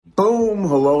Boom!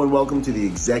 Hello and welcome to the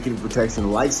Executive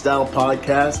Protection Lifestyle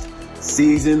Podcast,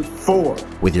 Season 4.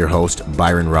 With your host,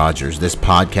 Byron Rogers. This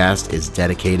podcast is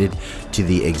dedicated to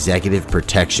the executive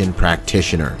protection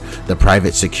practitioner, the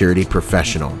private security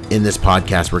professional. In this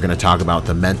podcast, we're going to talk about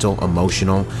the mental,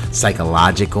 emotional,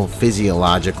 psychological,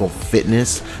 physiological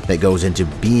fitness that goes into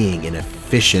being an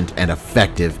efficient and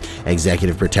effective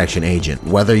executive protection agent.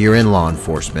 Whether you're in law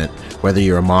enforcement, whether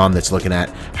you're a mom that's looking at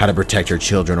how to protect her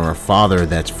children, or a father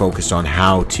that's focused on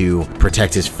how to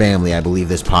protect his family, I believe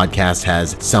this podcast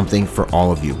has something for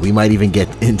all of you. We might even get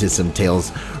into some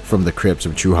tales from the crypts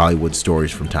of true Hollywood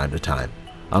stories from time to time.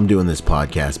 I'm doing this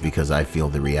podcast because I feel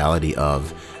the reality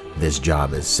of this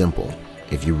job is simple.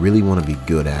 If you really want to be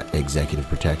good at executive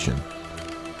protection,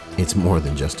 it's more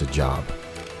than just a job.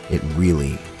 It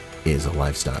really is a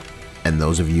lifestyle. And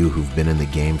those of you who've been in the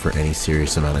game for any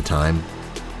serious amount of time,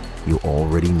 you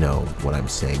already know what I'm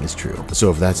saying is true.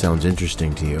 So if that sounds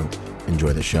interesting to you,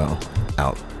 enjoy the show.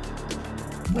 Out.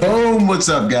 Boom! What's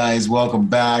up, guys? Welcome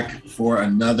back for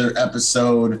another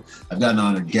episode. I've got an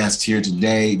honored guest here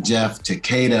today, Jeff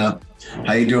Takeda.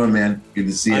 How you doing, man? Good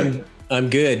to see you.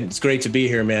 I'm good. It's great to be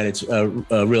here, man. It's a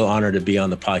real honor to be on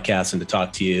the podcast and to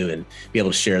talk to you and be able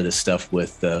to share this stuff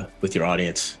with your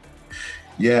audience.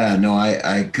 Yeah, no,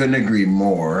 I couldn't agree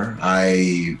more.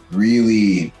 I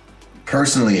really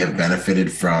personally have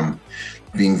benefited from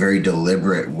being very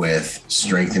deliberate with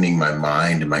strengthening my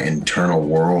mind and my internal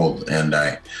world. And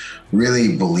I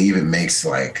really believe it makes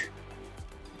like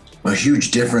a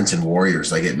huge difference in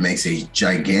warriors. Like it makes a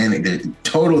gigantic,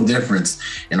 total difference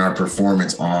in our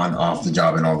performance on, off the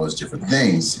job, and all those different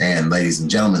things. And ladies and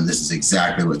gentlemen, this is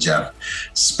exactly what Jeff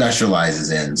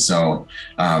specializes in. So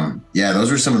yeah,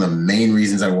 those were some of the main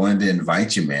reasons I wanted to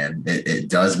invite you, man. It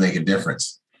does make a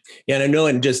difference. Yeah, and I know,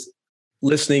 and just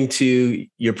listening to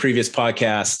your previous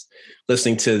podcast,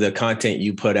 listening to the content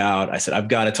you put out, I said, I've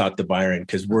got to talk to Byron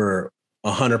because we're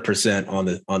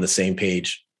 100% on the same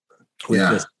page with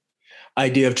this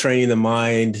idea of training the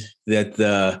mind, that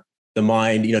the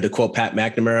mind, to quote Pat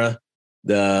McNamara,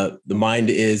 the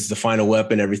mind is the final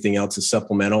weapon. Everything else is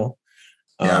supplemental.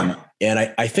 And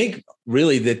I think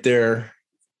really that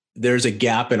there's a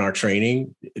gap in our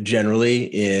training generally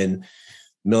in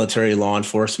military, law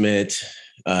enforcement,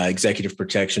 executive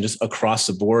protection, just across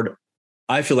the board.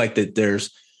 I feel like that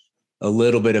there's a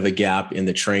little bit of a gap in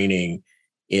the training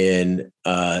in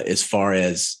as far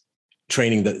as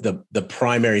training the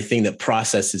primary thing that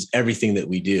processes everything that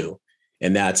we do.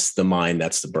 And that's the mind,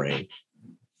 that's the brain.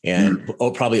 And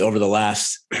probably over the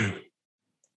last,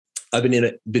 I've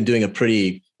been doing a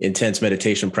pretty intense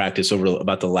meditation practice over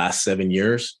about the last 7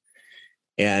 years.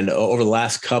 And over the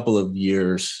last couple of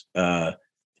years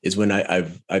is when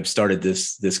I've started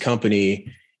this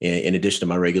company in addition to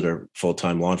my regular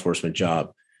full-time law enforcement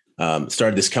job.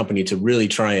 Started this company to really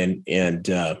try and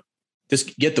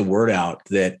just get the word out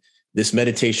that this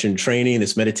meditation training,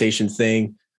 this meditation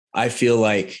thing, I feel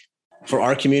like for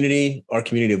our community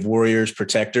of warriors,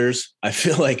 protectors, I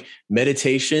feel like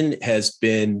meditation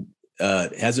hasn't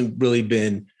really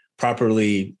been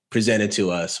properly presented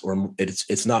to us, or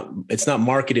it's not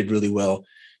marketed really well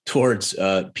towards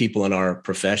people in our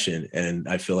profession. And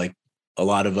I feel like a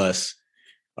lot of us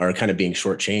are kind of being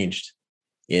shortchanged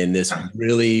in this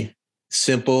really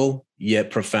simple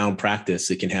yet profound practice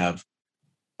that can have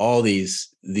all these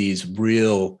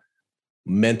real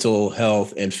mental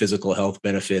health and physical health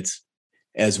benefits,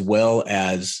 as well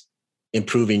as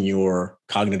improving your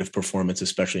cognitive performance,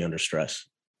 especially under stress.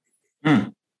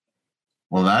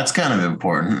 Well, that's kind of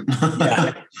important.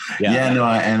 I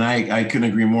couldn't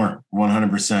agree more.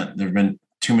 100%. There've been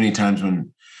too many times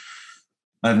when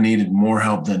I've needed more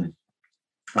help than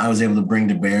I was able to bring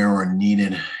to bear, or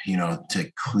needed,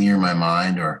 to clear my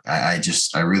mind. Or I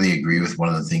really agree with one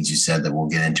of the things you said that we'll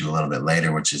get into a little bit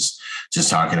later, which is just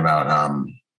talking about,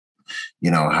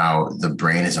 how the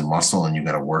brain is a muscle and you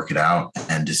got to work it out,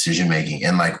 and decision-making,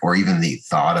 and or even the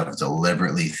thought of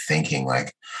deliberately thinking,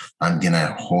 like, I'm going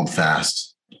to hold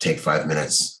fast, take 5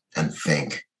 minutes and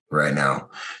think right now,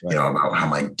 about how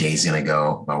my day's going to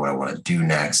go, about what I want to do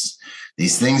next.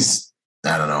 These things,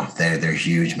 I don't know. They're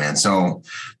huge, man. So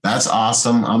that's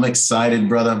awesome. I'm excited,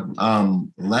 brother.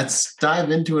 Let's dive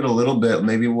into it a little bit.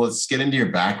 Maybe let's get into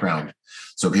your background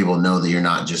so people know that you're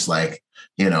not just like,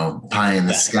 pie in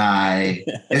the sky,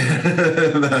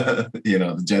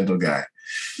 the gentle guy.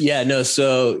 Yeah, no.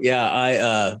 So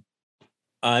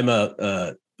I'm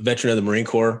a veteran of the Marine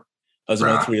Corps. I was an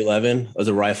 0311. I was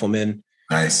a rifleman.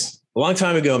 Nice. A long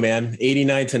time ago, man,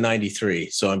 89 to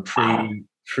 93. So I'm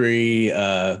pre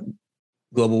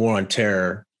Global War on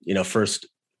Terror, first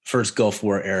Gulf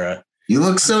War era. You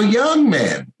look so young,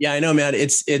 man. Yeah, I know, man.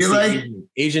 It's like,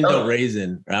 Asian don't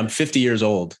raisin. I'm 50 years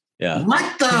old. Yeah.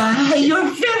 What the hell? You're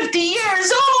 50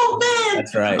 years old, man.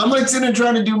 That's right. I'm like sitting there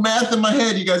trying to do math in my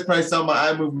head. You guys probably saw my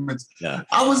eye movements. Yeah.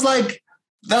 I was like,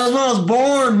 that was when I was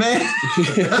born, man.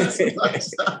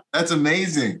 That's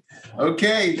amazing.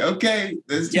 Okay.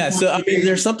 Yeah. So, I mean,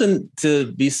 there's something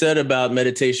to be said about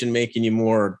meditation making you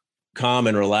more calm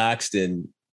and relaxed and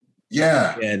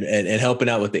helping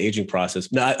out with the aging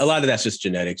process. No, a lot of that's just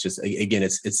genetics. Just again,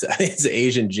 it's an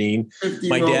Asian gene.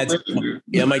 My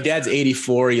dad's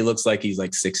 84. He looks like he's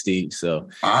like 60. So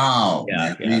wow,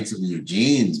 yeah, man, need some of your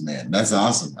genes, man. That's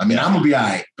awesome. I mean, I'm gonna be all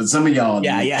right, but some of y'all,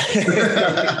 yeah.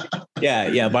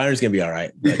 Byron's gonna be all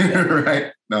right. But,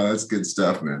 right? No, that's good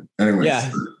stuff, man. Anyways,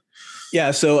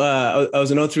 yeah. So I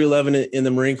was an 0311 in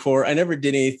the Marine Corps. I never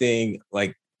did anything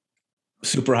like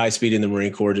super high speed in the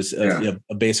Marine Corps, just a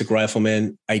basic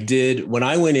rifleman. I did when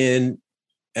I went in,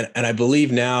 and I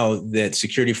believe now that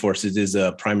security forces is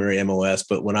a primary MOS,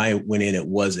 but when I went in, it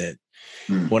wasn't.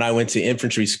 When I went to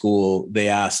infantry school, they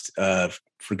asked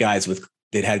for guys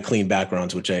that had clean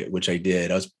backgrounds, which I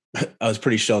did. I was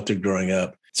pretty sheltered growing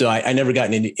up, so I never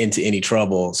gotten into any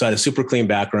trouble. So I had a super clean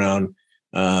background.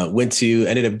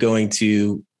 Ended up going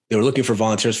to. They were looking for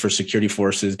volunteers for security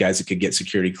forces, guys that could get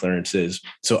security clearances.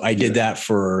 So I did that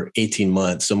for 18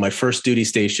 months. So my first duty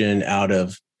station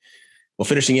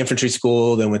finishing infantry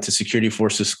school, then went to security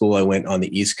forces school. I went on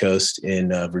the East Coast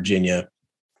in Virginia.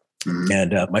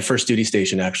 And my first duty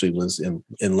station actually was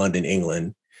in London,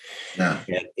 England. Yeah.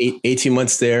 And 18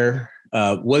 months there.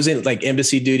 Wasn't like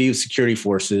embassy duty, it was security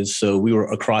forces. So we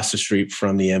were across the street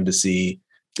from the embassy.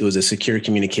 It was a secure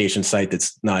communication site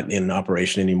that's not in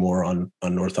operation anymore on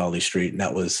North Audley Street. And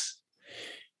that was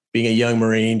being a young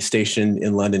Marine stationed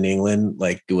in London, England.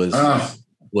 Like it was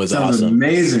awesome.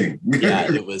 Amazing.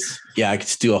 It was. Yeah. I could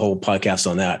do a whole podcast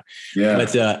on that. Yeah.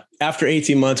 But after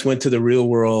 18 months, went to the real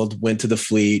world, went to the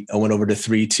fleet. I went over to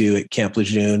 3-2 at Camp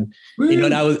Lejeune. Woo.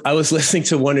 And I was listening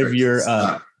to one of your,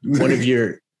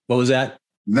 what was that?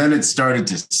 Then it started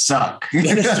to suck.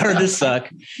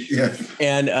 Yeah.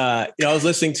 And, I was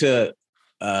listening to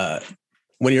one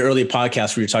of your early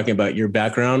podcasts where you're talking about your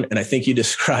background. And I think you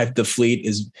described the fleet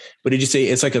as, what did you say?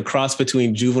 It's like a cross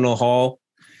between Juvenile Hall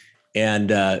and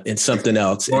something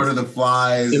else. Lord of the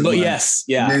Flies. Yes.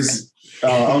 Yeah.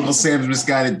 Uncle Sam's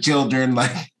Misguided Children.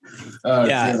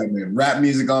 Rap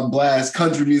music on blast,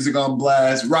 country music on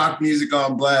blast, rock music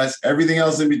on blast, everything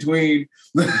else in between.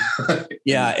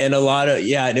 And a lot of,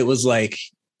 and it was like,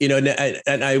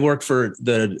 and I worked for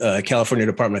the California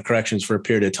Department of Corrections for a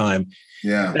period of time.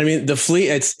 Yeah. I mean, the fleet,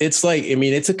 it's like, I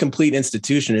mean, it's a complete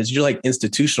institution. You're like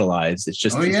institutionalized. It's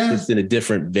just, it's just in a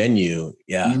different venue.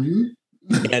 Yeah.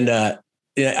 Mm-hmm. And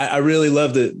I really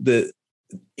love the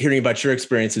hearing about your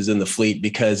experiences in the fleet,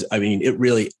 because I mean, it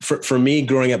really, for me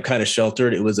growing up kind of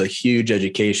sheltered, it was a huge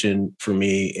education for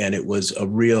me. And it was a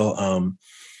real,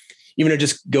 even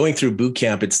just going through boot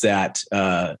camp, it's that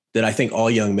I think all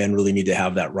young men really need to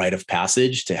have that rite of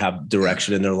passage to have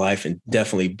direction in their life. And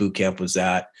definitely boot camp was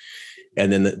that.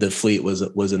 And then the fleet was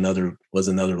another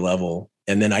level.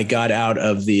 And then I got out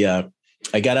of the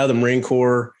Marine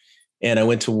Corps, and I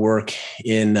went to work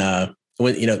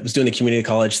was doing the community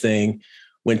college thing,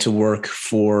 went to work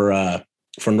for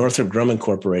Northrop Grumman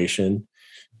Corporation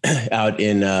out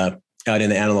in the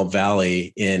Antelope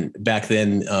Valley. And back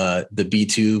then, the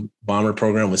B-2 bomber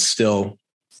program was still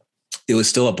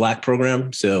a black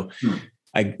program. So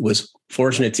I was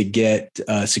fortunate to get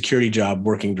a security job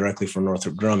working directly for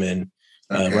Northrop Grumman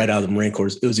right out of the Marine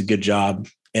Corps. It was a good job.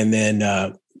 And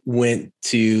then went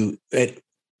to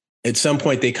at some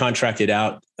point they contracted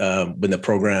out when the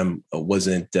program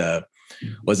wasn't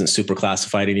super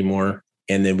classified anymore.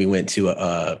 And then we went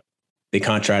to they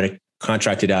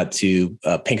contracted out to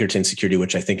Pinkerton Security,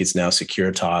 which I think is now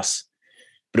Securitas,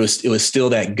 but it was still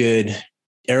that good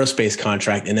aerospace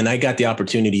contract. And then I got the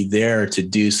opportunity there to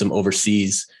do some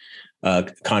overseas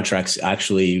contracts.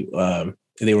 Actually,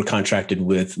 they were contracted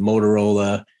with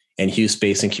Motorola and Hughes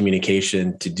Space and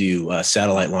Communication to do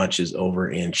satellite launches over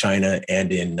in China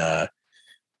and in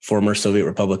former Soviet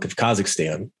Republic of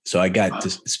Kazakhstan. So I got to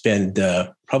spend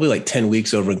probably like 10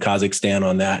 weeks over in Kazakhstan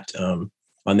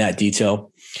on that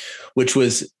detail, which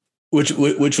was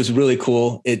really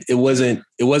cool. It wasn't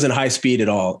high speed at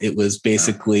all. It was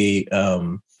basically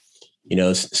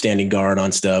standing guard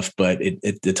on stuff, but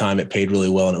at the time it paid really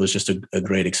well, and it was just a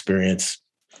great experience.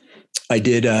 I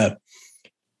did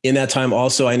in that time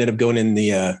also. I ended up going in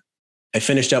I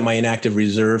finished out my inactive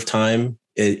reserve time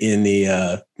in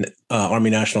the Army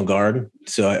National Guard.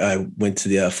 So I went to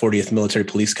the 40th Military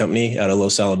Police Company out of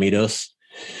Los Alamitos.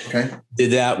 Okay.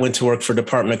 Did that, went to work for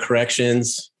Department of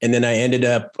Corrections. And then I ended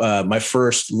up, my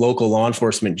first local law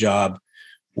enforcement job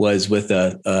was with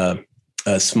a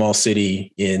small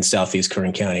city in Southeast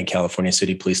Kern County, California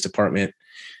City Police Department.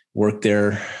 Worked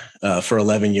there for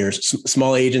 11 years,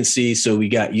 small agency. So you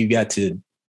got to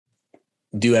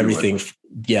do everything.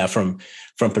 Yeah. From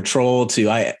patrol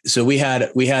to so we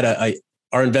had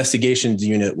our investigations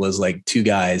unit was like 2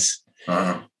 guys.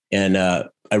 Uh-huh. And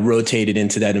I rotated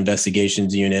into that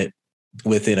investigations unit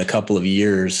within a couple of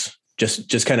years,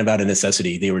 just kind of out of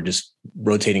necessity. They were just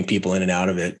rotating people in and out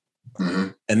of it. Mm-hmm.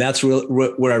 And that's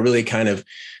where I really kind of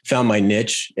found my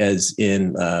niche, as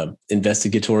in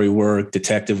investigatory work,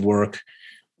 detective work.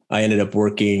 I ended up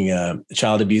working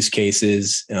child abuse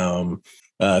cases,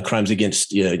 crimes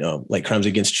against, like crimes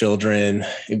against children.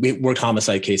 We worked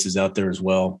homicide cases out there as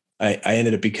well. I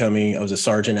ended up I was a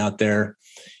sergeant out there.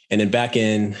 And then back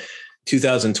in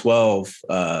 2012,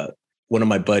 one of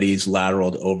my buddies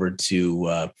lateraled over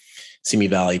to Simi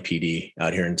Valley PD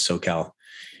out here in SoCal,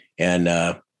 and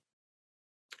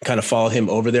kind of followed him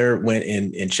over there, went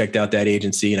in and checked out that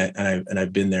agency. And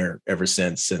I've been there ever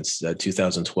since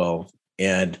 2012.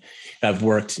 And I've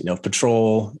worked,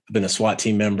 patrol, I've been a SWAT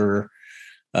team member,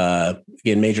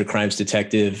 again, major crimes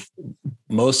detective.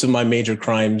 Most of my major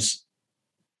crimes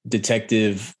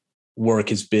detective work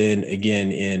has been,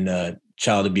 again, in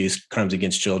child abuse, crimes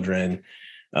against children,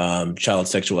 child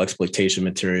sexual exploitation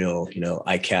material,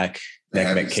 ICAC,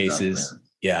 NECMEC cases. Stuff,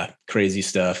 yeah, crazy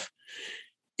stuff.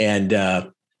 And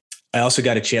I also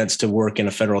got a chance to work in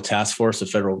a federal task force, a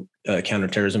federal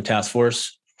counterterrorism task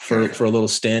force for a little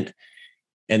stint.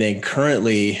 And then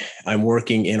currently I'm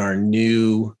working in our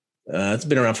new, it's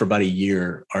been around for about a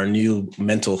year, our new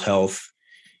mental health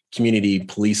community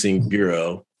policing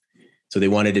bureau. So they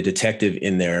wanted a detective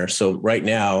in there. So right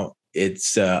now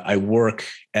it's, I work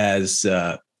as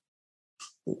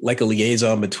like a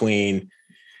liaison between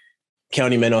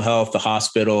county mental health, the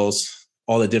hospitals,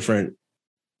 all the different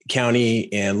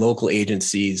county and local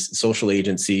agencies, social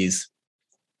agencies,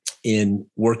 in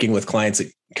working with clients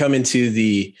that come into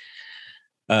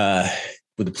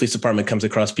when the police department comes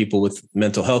across people with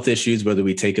mental health issues, whether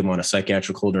we take them on a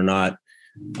psychiatric hold or not.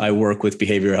 I work with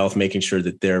behavioral health, making sure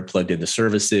that they're plugged into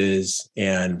services.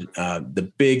 And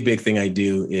the big thing I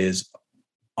do is,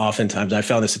 oftentimes, I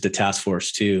found this at the task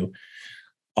force too,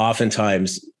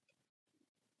 oftentimes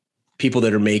people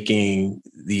that are making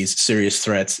these serious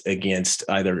threats against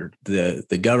either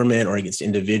the government or against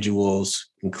individuals,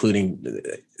 including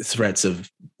threats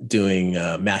of doing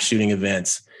mass shooting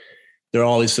events, there are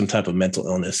always some type of mental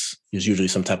illness. There's usually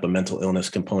some type of mental illness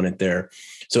component there.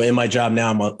 So in my job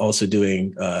now, I'm also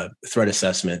doing threat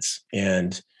assessments.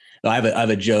 And I have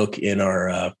a joke in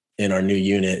our new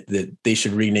unit that they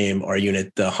should rename our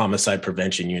unit the Homicide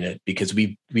Prevention Unit, because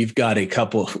we've got a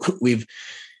couple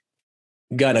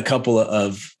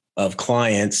of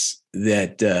clients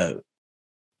that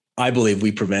I believe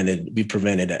we prevented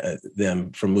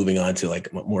them from moving on to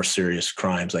like more serious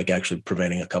crimes, like actually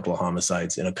preventing a couple of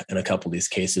homicides in a couple of these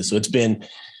cases. So it's been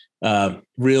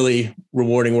really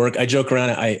rewarding work. I joke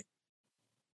around.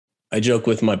 I joke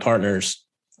with my partners,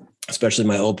 especially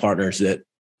my old partners, that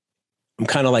I'm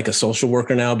kind of like a social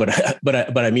worker now, but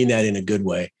I mean that in a good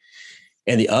way.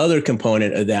 And the other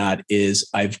component of that is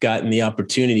I've gotten the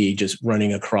opportunity, just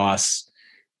running across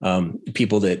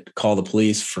people that call the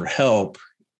police for help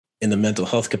in the mental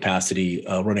health capacity,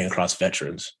 running across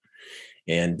veterans,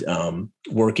 and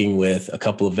working with a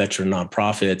couple of veteran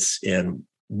nonprofits, and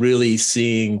really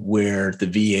seeing where the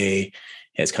VA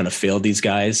has kind of failed these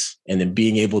guys, and then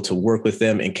being able to work with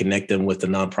them and connect them with the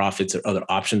nonprofits or other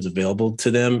options available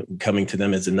to them, coming to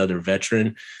them as another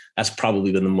veteran. That's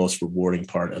probably been the most rewarding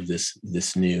part of this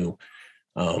new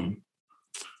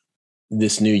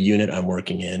unit I'm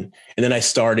working in. And then I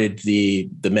started the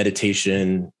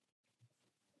meditation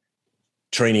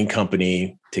training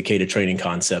company, Takeda Training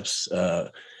Concepts,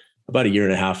 about 1.5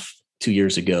 years, 2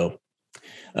 years ago,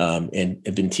 and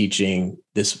have been teaching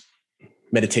this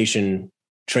meditation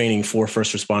training for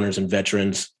first responders and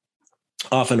veterans,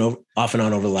 off and on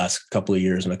over the last couple of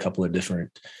years in a couple of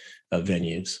different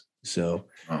venues. So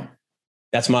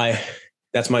that's my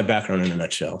background in a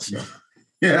nutshell. So.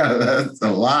 Yeah, that's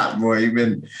a lot, boy. You've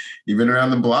been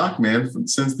around the block, man,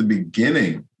 since the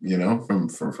beginning.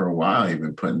 For a while, you've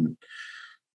been putting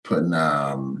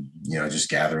just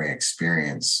gathering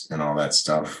experience and all that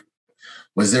stuff.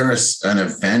 Was there an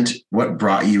event? What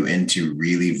brought you into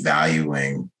really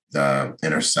valuing the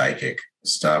inner psychic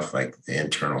stuff, like the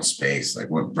internal space? Like,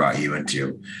 what brought you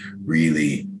into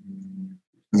really,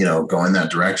 going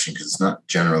that direction? Because it's not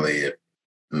generally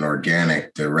an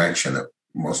organic direction that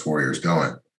most warriors go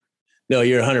in. No,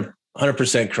 you're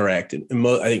 100% correct. And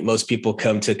I think most people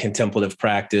come to contemplative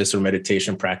practice or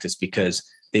meditation practice because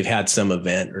they've had some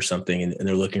event or something and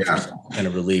they're looking for some kind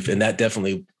of relief. And that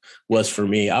definitely was for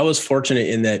me. I was fortunate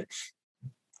in that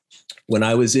when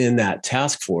I was in that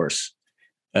task force,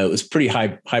 it was pretty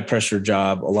high pressure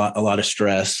job, a lot of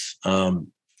stress.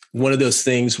 One of those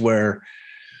things where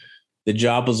the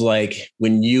job was like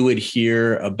when you would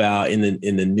hear about in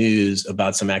the news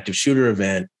about some active shooter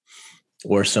event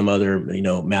or some other,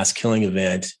 mass killing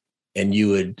event, and you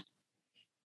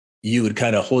would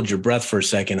kind of hold your breath for a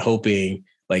second, hoping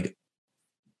like,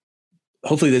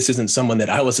 hopefully this isn't someone that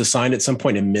I was assigned at some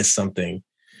point and missed something.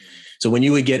 So when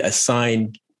you would get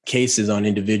assigned cases on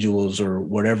individuals or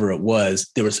whatever it was,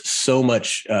 there was so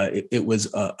much, it was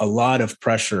a lot of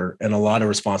pressure and a lot of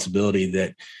responsibility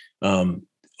that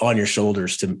on your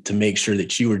shoulders to make sure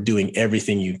that you were doing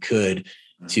everything you could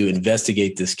to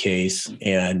investigate this case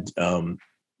and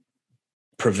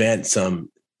prevent some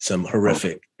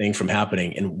horrific thing from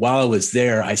happening. And while I was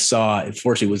there, I saw,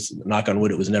 unfortunately, was knock on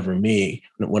wood, it was never me,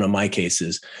 one of my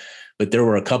cases, but there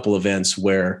were a couple events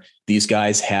where these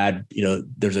guys had,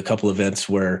 there's a couple events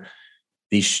where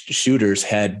these shooters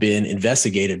had been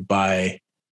investigated by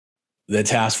the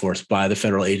task force, by the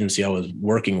federal agency I was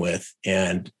working with,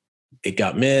 and it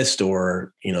got missed,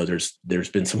 or, there's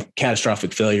been some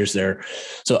catastrophic failures there.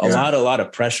 So a lot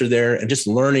of pressure there, and just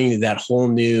learning that whole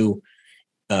learning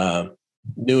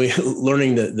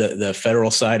the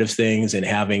federal side of things and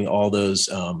having all those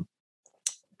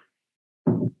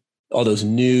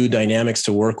new dynamics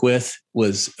to work with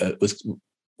was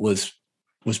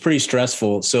pretty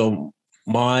stressful. So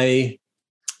my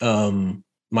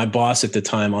boss at the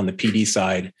time on the PD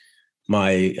side,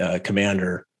 my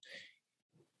commander,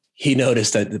 he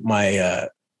noticed that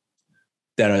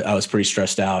that I was pretty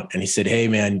stressed out, and he said, "Hey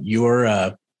man,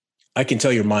 I can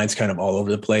tell your mind's kind of all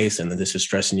over the place and this is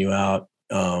stressing you out.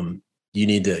 You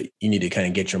need to kind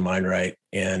of get your mind right."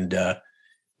 And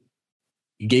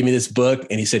he gave me this book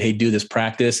and he said, "Hey, do this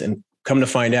practice." And come to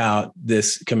find out,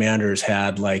 this commander's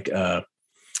had like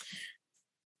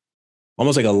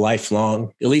almost like a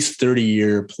lifelong, at least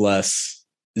 30-year plus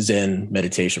Zen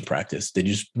meditation practice that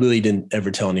you just really didn't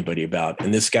ever tell anybody about.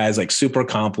 And this guy's like super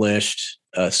accomplished,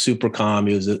 super calm.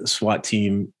 He was a SWAT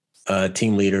team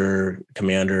leader,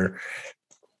 commander.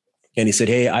 And he said,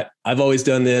 "Hey, I've always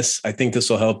done this. I think this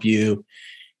will help you."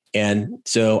 And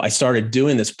so I started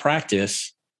doing this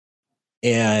practice,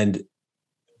 and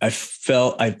I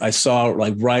saw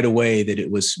like right away that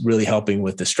it was really helping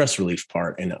with the stress relief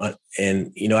part. And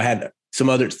I had some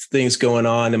other things going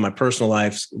on in my personal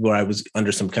life where I was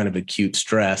under some kind of acute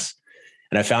stress.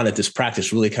 And I found that this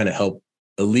practice really kind of helped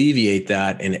alleviate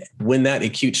that. And when that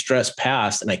acute stress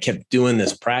passed and I kept doing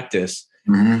this practice,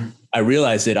 I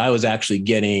realized that I was actually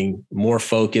getting more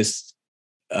focused,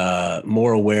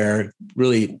 more aware,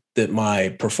 really that my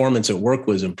performance at work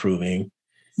was improving.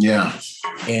 Yeah.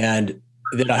 And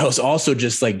that I was also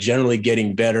just like generally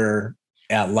getting better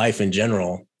at life in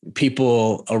general.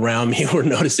 People around me were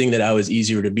noticing that I was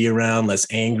easier to be around, less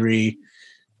angry.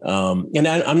 And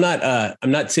I'm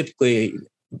not typically,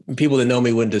 people that know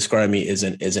me wouldn't describe me as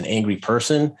an angry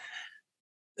person,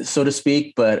 so to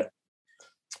speak. But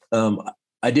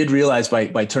I did realize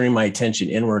by turning my attention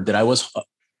inward that I was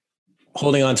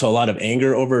holding on to a lot of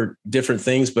anger over different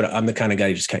things, but I'm the kind of guy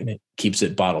who just kind of keeps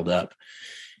it bottled up.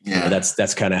 Yeah.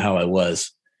 That's kind of how I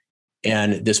was.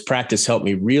 And this practice helped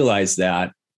me realize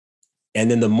that. And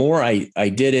then the more I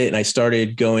did it and I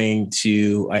started going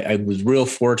to, I was real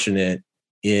fortunate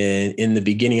in the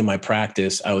beginning of my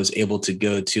practice, I was able to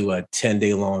go to a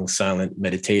 10-day long silent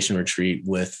meditation retreat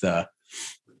with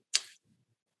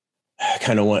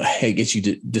kind of what I guess you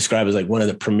describe as like one of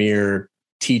the premier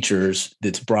teachers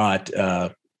that's brought,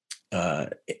 and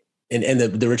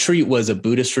the retreat was a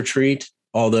Buddhist retreat,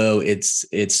 although it's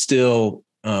still,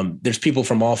 there's people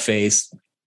from all faiths.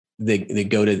 They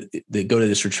go to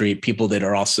this retreat, people that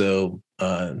are also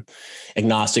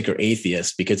agnostic or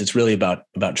atheist, because it's really about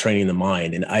training the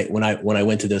mind. And when I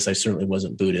went to this, I certainly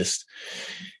wasn't Buddhist.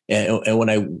 And when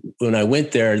I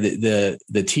went there,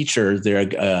 the teacher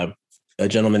there, a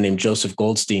gentleman named Joseph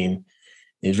Goldstein,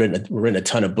 he's written a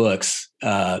ton of books.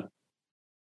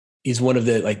 He's one of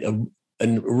the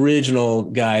an original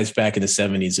guys back in the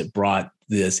 70s that brought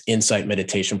this insight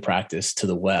meditation practice to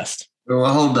the West.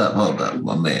 Well, hold up,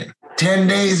 my man. 10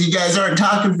 days? You guys aren't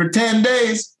talking for 10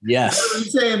 days? Yes.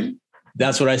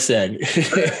 That's what I said.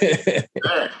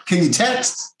 Can you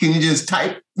text? Can you just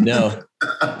type? No.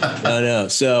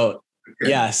 So,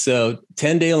 yeah. So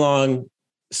 10-day long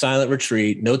silent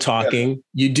retreat, no talking.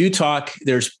 Yeah. You do talk.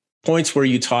 There's points where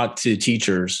you talk to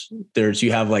teachers.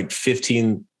 You have like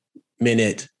 15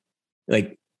 minute,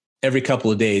 like every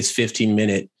couple of days,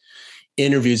 15-minute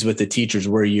interviews with the teachers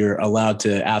where you're allowed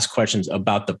to ask questions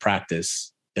about the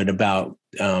practice and about,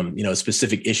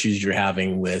 specific issues you're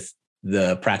having with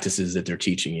the practices that they're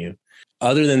teaching you.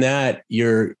 Other than that,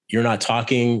 you're not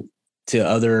talking to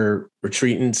other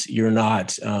retreatants. You're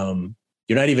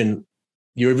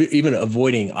even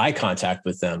avoiding eye contact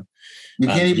with them. You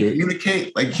can't even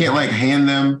communicate. Like, you can't like hand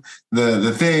them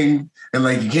the thing, and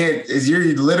like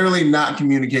you're literally not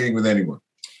communicating with anyone.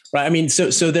 Right. I mean, so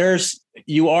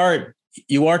you are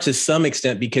to some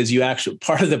extent, because you actually,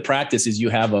 part of the practice is you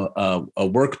have a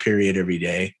work period every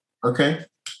day. Okay.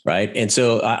 Right. And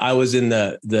so I was in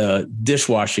the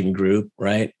dishwashing group.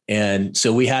 Right. And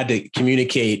so we had to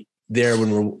communicate there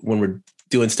when we're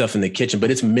doing stuff in the kitchen,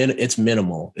 but it's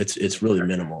minimal. It's really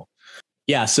minimal.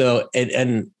 Yeah. So,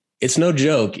 and it's no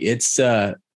joke. It's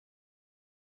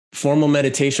formal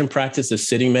meditation practice, a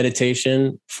sitting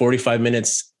meditation, 45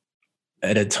 minutes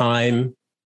at a time,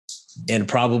 and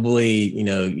probably,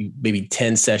 maybe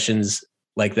 10 sessions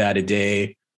like that a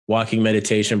day. Walking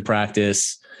meditation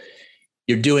practice.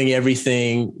 You're doing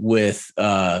everything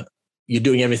mindfully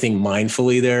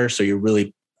there. So you're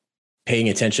really paying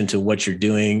attention to what you're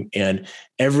doing. And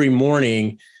every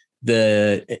morning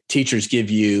the teachers give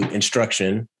you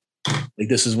instruction, like,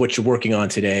 this is what you're working on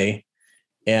today.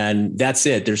 And that's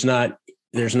it. There's not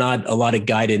a lot of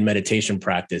guided meditation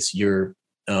practice.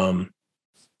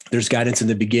 There's guidance in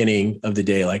the beginning of the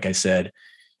day. Like I said,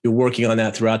 you're working on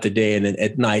that throughout the day. And then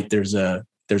at night, there's about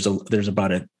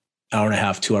an hour and a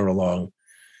half, 2 hour long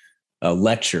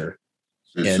lecture.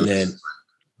 And then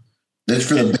that's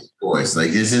for the big boys.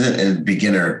 Like, this isn't a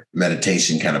beginner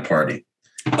meditation kind of party.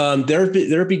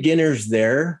 There are beginners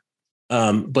there.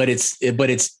 But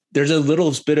there's a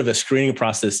little bit of a screening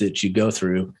process that you go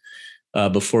through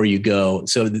before you go.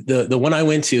 So the one I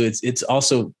went to, it's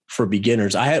also for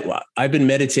beginners. I'd been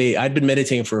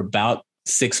meditating for about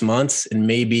 6 months and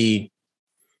maybe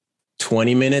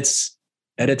 20 minutes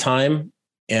at a time.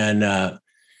 And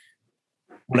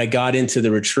when I got into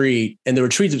the retreat, and the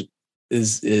retreat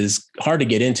is hard to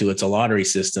get into, it's a lottery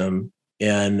system.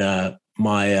 And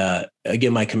my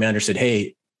commander said,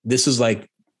 "Hey, this is like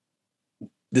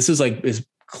as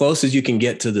close as you can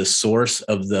get to the source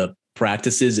of the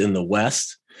practices in the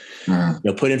West.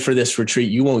 Put in for this retreat.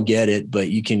 You won't get it, but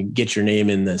you can get your name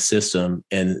in the system."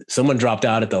 And someone dropped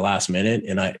out at the last minute,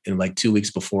 and like 2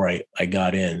 weeks before I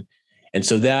got in. And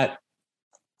so that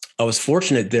I was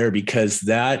fortunate there, because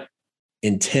that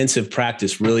intensive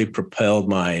practice really propelled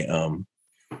my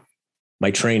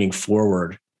training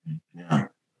forward. Yeah.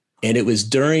 And it was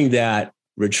during that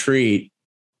retreat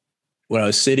when I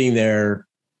was sitting there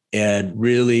and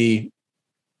really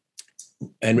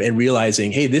and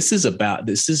realizing, hey, this is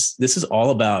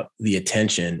all about the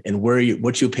attention and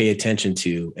what you pay attention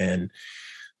to, and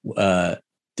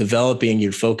developing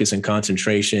your focus and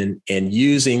concentration, and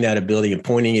using that ability and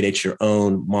pointing it at your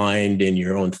own mind and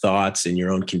your own thoughts and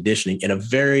your own conditioning in a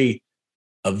very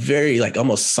like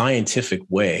almost scientific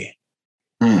way.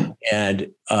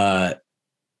 And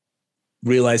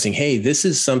realizing, hey, this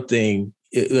is something.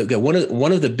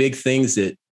 One of the big things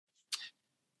that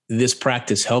this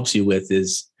practice helps you with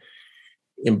is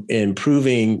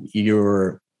improving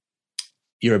your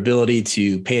ability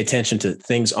to pay attention to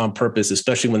things on purpose,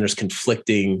 especially when there's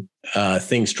conflicting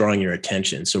things drawing your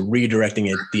attention. So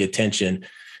redirecting the attention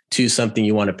to something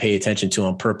you want to pay attention to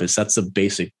on purpose. That's a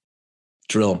basic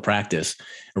drill and practice.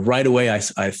 And right away,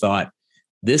 I thought,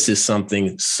 this is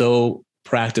something so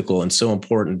practical and so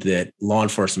important that law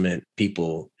enforcement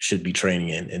people should be training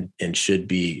in, and should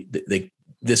be,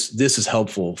 this is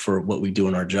helpful for what we do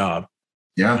in our job.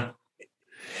 Yeah.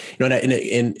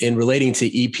 In relating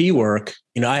to EP work,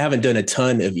 I haven't done a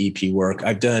ton of EP work.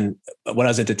 I've done, when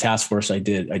I was at the task force, I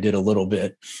did a little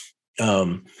bit.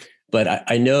 But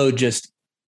I know, just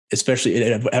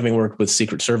especially having worked with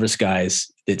Secret Service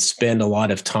guys that spend a lot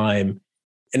of time.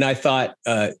 And I thought,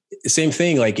 same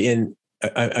thing, like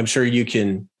I'm sure you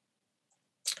can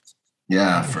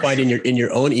find in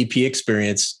your own EP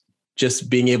experience, just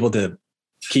being able to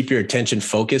keep your attention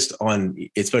focused on,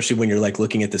 especially when you're like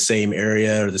looking at the same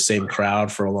area or the same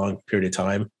crowd for a long period of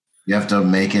time. You have to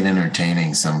make it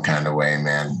entertaining some kind of way,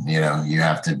 man. You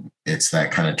have to, it's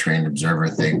that kind of trained observer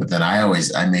thing, but then I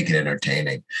make it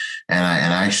entertaining. And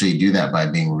I actually do that by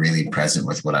being really present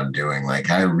with what I'm doing.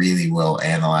 Like, I really will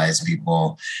analyze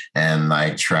people and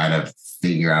like try to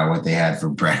figure out what they had for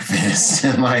breakfast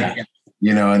and like,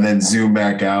 and then zoom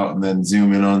back out and then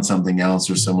zoom in on something else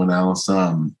or someone else.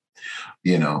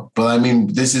 But I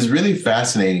mean, this is really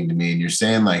fascinating to me. And you're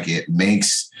saying like it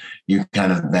makes you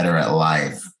kind of better at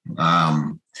life.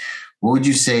 what would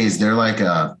you say? Is there like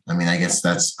I guess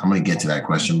I'm going to get to that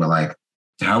question, but like,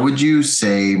 how would you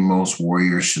say most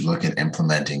warriors should look at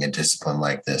implementing a discipline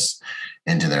like this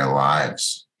into their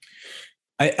lives?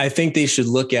 I think they should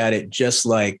look at it just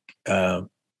like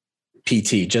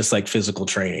PT, just like physical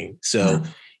training. So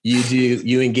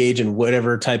you engage in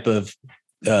whatever type of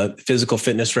physical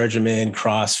fitness regimen,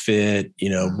 CrossFit,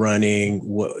 running,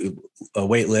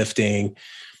 weightlifting.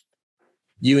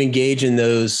 You engage in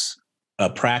those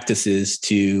practices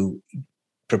to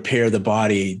prepare the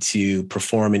body to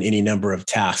perform in any number of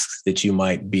tasks that you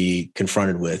might be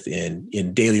confronted with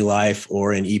in daily life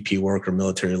or in EP work or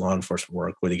military law enforcement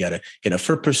work, where you got to get a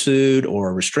foot pursuit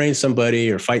or restrain somebody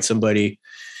or fight somebody.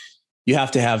 You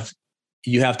have to have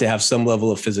some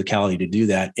level of physicality to do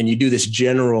that. And you do this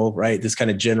this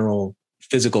kind of general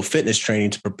physical fitness training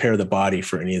to prepare the body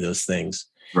for any of those things.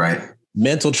 Right.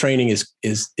 Mental training is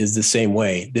the same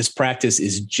way. This practice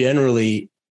is generally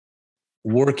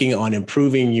working on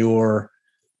improving the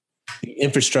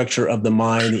infrastructure of the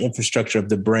mind, the infrastructure of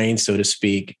the brain, so to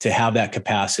speak, to have that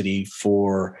capacity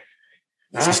for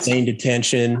sustained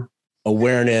attention,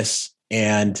 awareness,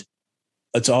 and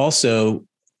it's also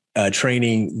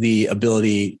training the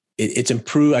ability. It's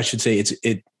improved. I should say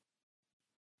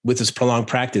with this prolonged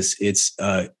practice, it's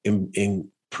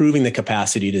improving the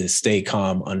capacity to stay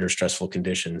calm under stressful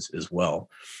conditions as well.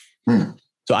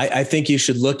 So I think you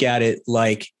should look at it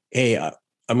like, hey,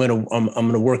 I'm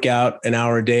gonna work out an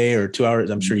hour a day or 2 hours.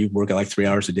 I'm sure you work out like 3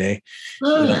 hours a day.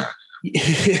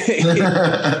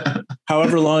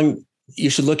 However long, you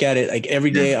should look at it like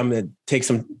every day. I'm going to take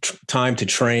some time to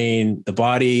train the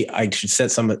body. I should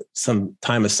set some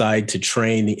time aside to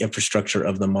train the infrastructure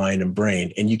of the mind and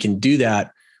brain. And you can do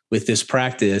that with this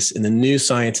practice. And the new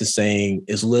science is saying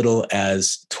as little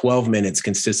as 12 minutes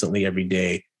consistently every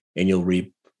day, and you'll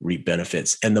reap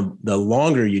benefits. And the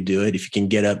longer you do it, if you can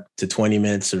get up to 20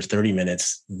 minutes or 30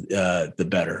 minutes, the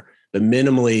better. But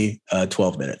minimally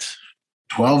 12 minutes.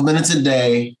 12 minutes a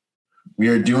day. We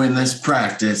are doing this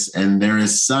practice, and there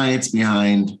is science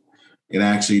behind it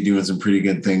actually doing some pretty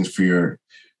good things for your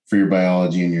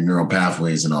biology and your neural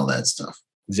pathways and all that stuff.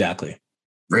 Exactly.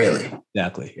 Really?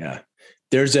 Exactly. Yeah.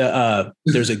 There's a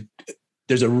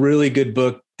really good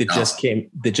book that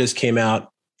just came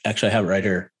out. Actually, I have it right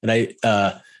here, and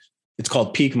it's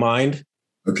called Peak Mind.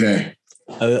 Okay.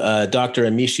 Dr.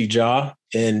 Amishi Jha,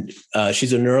 and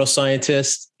she's a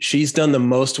neuroscientist. She's done the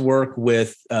most work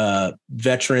with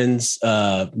veterans,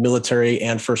 military,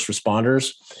 and first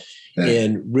responders,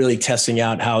 in really testing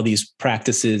out how these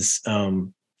practices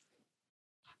can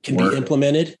be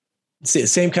implemented.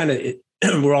 Same kind of,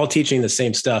 we're all teaching the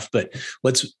same stuff, but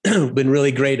what's been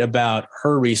really great about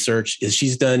her research is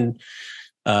she's done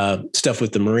stuff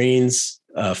with the Marines,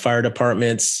 fire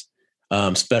departments,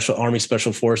 Army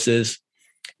Special Forces.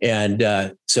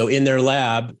 And so in their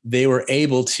lab, they were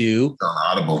able to on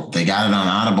Audible. They got it on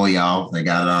Audible, y'all. They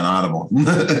got it on Audible.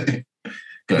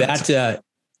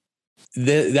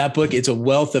 That book, it's a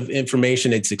wealth of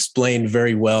information. It's explained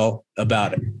very well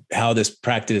about how this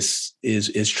practice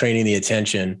is training the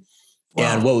attention. Wow.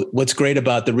 And what's great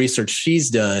about the research she's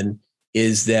done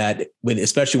is that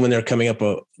especially when they're coming up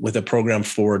with a program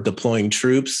for deploying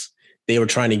troops, they were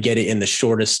trying to get it in the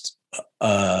shortest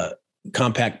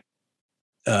compact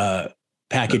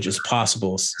package as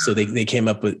possible. So they came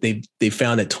up with, they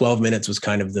found that 12 minutes was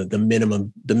kind of the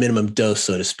minimum dose,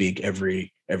 so to speak,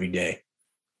 every day.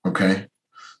 Okay.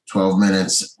 12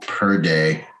 minutes per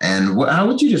day. And how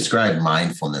would you describe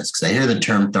mindfulness? Because I hear the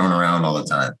term thrown around all the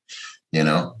time,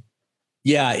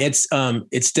 Yeah, it's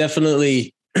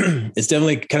definitely kind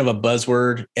of a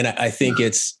buzzword. And I think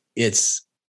it's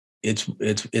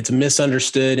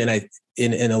misunderstood. And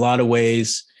in a lot of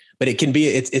ways, but it can be,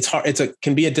 it's hard.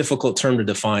 Can be a difficult term to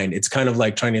define. It's kind of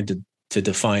like trying to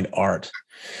define art.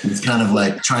 It's kind of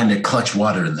like trying to clutch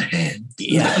water in the hand.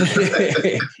 Yeah.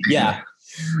 Yeah.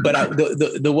 But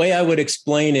the way I would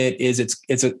explain it is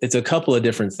it's a couple of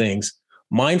different things.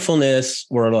 Mindfulness,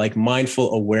 or like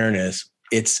mindful awareness,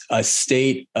 it's a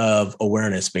state of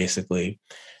awareness, basically.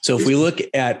 So if we look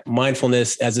at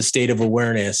mindfulness as a state of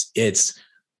awareness, it's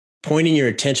pointing your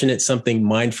attention at something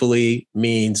mindfully,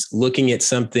 means looking at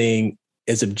something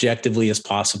as objectively as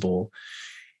possible,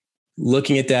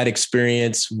 looking at that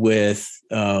experience with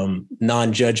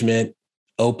non-judgment,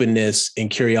 openness, and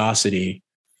curiosity,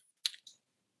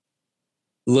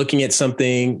 looking at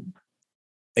something,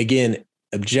 again,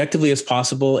 objectively as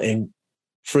possible, and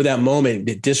for that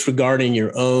moment, disregarding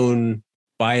your own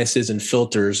biases and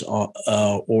filters,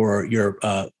 or your,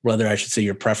 rather, I should say,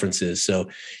 your preferences. So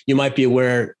you might be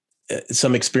aware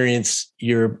some experience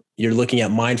you're looking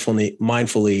at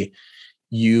mindfully,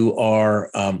 you are,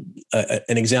 an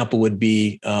example would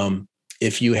be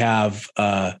if you have,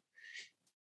 and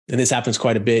this happens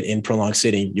quite a bit in prolonged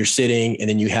sitting, you're sitting and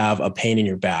then you have a pain in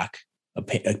your back, a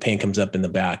pain comes up in the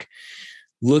back.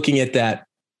 Looking at that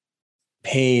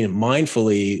pain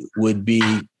mindfully would be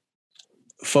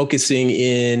focusing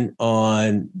in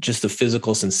on just the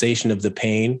physical sensation of the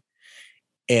pain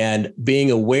and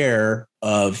being aware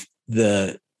of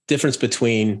the difference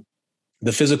between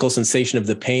the physical sensation of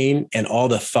the pain and all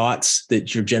the thoughts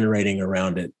that you're generating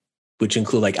around it, which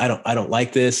include like, I don't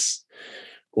like this,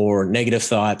 or negative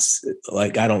thoughts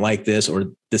like, I don't like this, or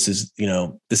this is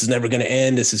never going to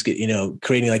end. This is,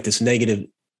 creating like this negative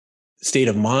state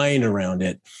of mind around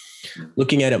it.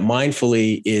 Looking at it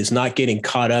mindfully is not getting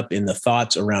caught up in the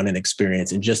thoughts around an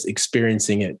experience and just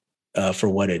experiencing it for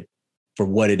what it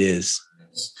is.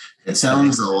 It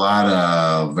sounds a lot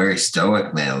of very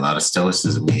stoic, man. A lot of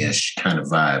stoicism-ish kind of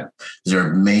vibe. Is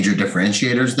there major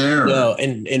differentiators there? Or? No,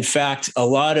 and in fact, a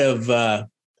lot of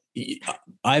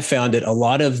I found that a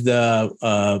lot of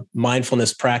the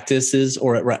mindfulness practices,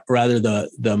 or rather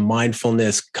the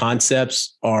mindfulness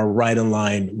concepts, are right in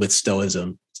line with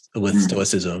stoicism.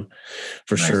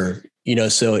 For sure.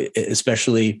 So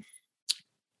especially,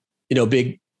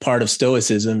 big part of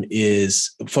stoicism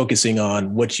is focusing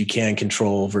on what you can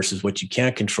control versus what you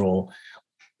can't control.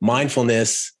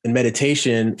 Mindfulness and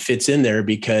meditation fits in there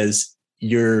because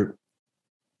you're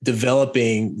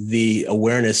developing the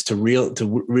awareness to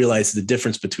realize the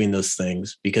difference between those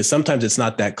things, because sometimes it's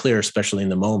not that clear, especially in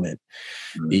the moment.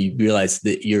 Mm-hmm. You realize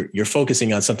that you're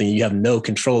focusing on something you have no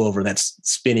control over, that's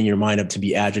spinning your mind up to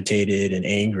be agitated and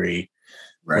angry.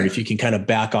 Right. But if you can kind of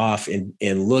back off and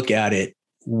look at it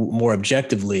more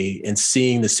objectively and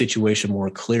seeing the situation more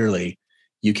clearly,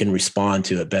 you can respond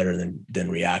to it better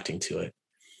than reacting to it.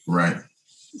 Right.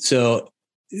 So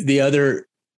the other,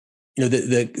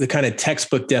 the kind of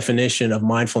textbook definition of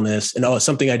mindfulness, and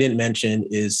something I didn't mention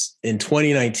is in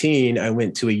 2019, I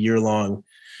went to a year-long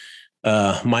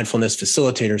mindfulness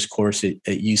facilitators course at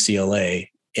UCLA.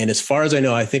 And as far as I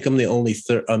know, I think I'm the only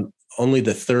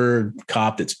the third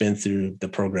cop that's been through the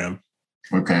program.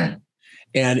 Okay.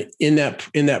 And in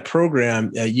that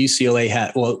program,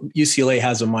 UCLA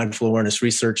has a mindful awareness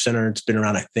research center. It's been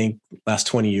around, I think, last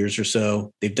 20 years or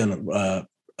so. They've done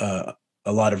a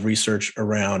lot of research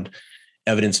around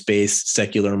evidence-based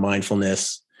secular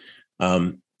mindfulness.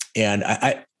 And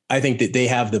I think that they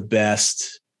have the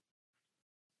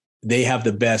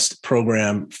best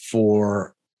program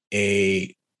for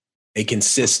a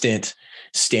consistent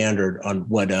standard on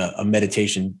what a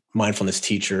meditation mindfulness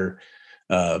teacher,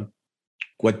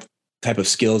 what type of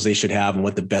skills they should have and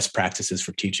what the best practices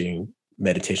for teaching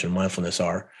meditation and mindfulness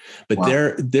are. But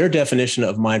wow. Their definition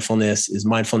of mindfulness is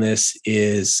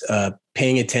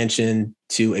paying attention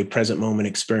to a present moment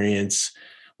experience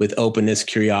with openness,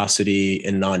 curiosity,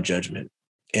 and non-judgment.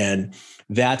 And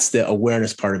that's the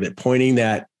awareness part of it, pointing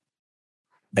that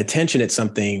attention at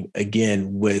something,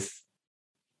 again, with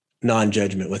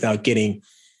non-judgment, without getting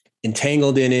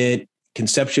entangled in it,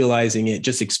 conceptualizing it,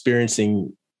 just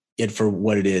experiencing it for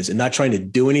what it is and not trying to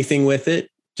do anything with it.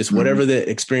 Just whatever the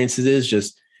experience is,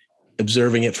 just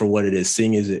observing it for what it is,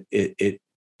 seeing it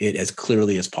as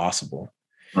clearly as possible.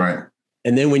 Right.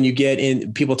 And then when you get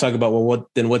in, people talk about,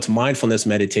 what's mindfulness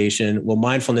meditation? Well,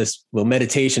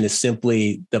 meditation is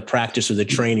simply the practice or the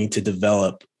training to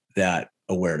develop that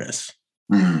awareness.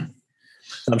 Mm-hmm.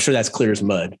 I'm sure that's clear as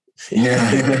mud.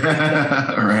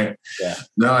 Yeah. Right. Yeah.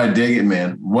 No, I dig it,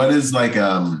 man. What is like,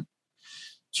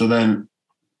 so then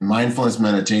mindfulness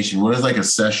meditation, what does like a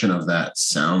session of that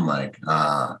sound like?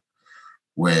 Or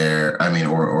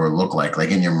look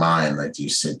like in your mind? Like, do you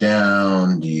sit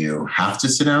down? Do you have to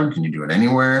sit down? Can you do it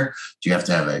anywhere? Do you have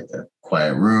to have a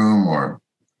quiet room, or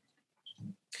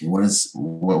what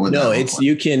would no, that it's look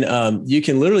like? You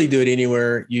can literally do it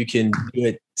anywhere. You can do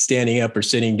it standing up or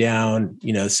sitting down,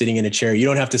 sitting in a chair. You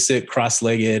don't have to sit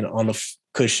cross-legged on the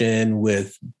cushion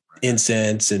with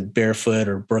incense and barefoot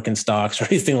or Birkenstocks or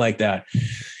anything like that.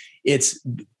 It's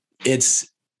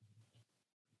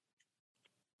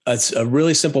a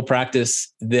really simple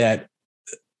practice that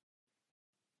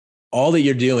all that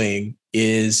you're doing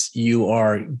is you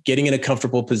are getting in a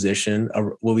comfortable position,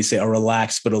 what we say a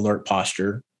relaxed but alert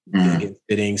posture,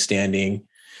 sitting, standing.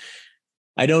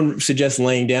 I don't suggest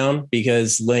laying down,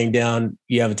 because laying down,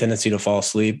 you have a tendency to fall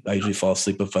asleep. I usually fall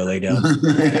asleep if I lay down.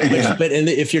 Yeah. But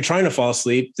if you're trying to fall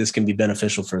asleep, this can be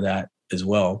beneficial for that as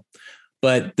well.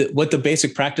 But what the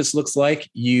basic practice looks like,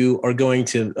 you are going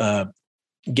to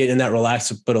get in that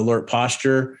relaxed but alert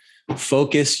posture.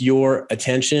 Focus your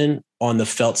attention on the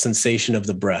felt sensation of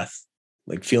the breath.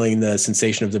 like feeling the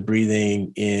sensation of the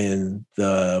breathing in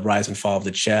the rise and fall of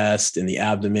the chest and the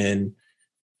abdomen,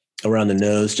 around the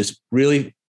nose, just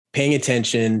really paying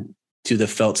attention to the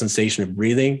felt sensation of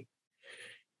breathing.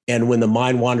 And when the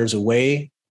mind wanders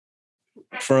away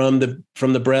from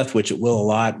the breath, which it will a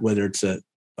lot, whether it's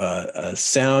a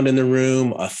sound in the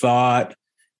room, a thought,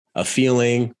 a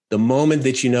feeling, the moment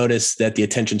that you notice that the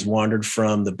attention's wandered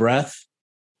from the breath,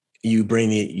 you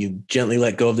gently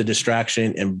let go of the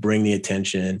distraction and bring the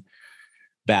attention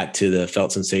back to the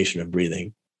felt sensation of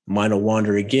breathing. Mind will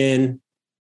wander again,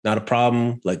 not a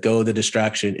problem. Let go of the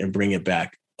distraction and bring it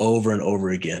back over and over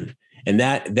again. And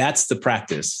that's the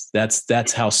practice.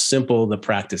 That's how simple the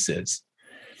practice is.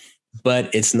 But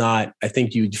it's not, I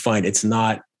think you'd find it's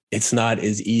not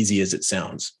as easy as it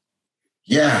sounds.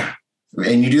 Yeah.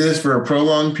 And you do this for a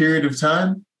prolonged period of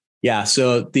time? Yeah.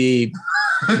 So you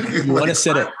want to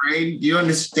set it. Brain, do you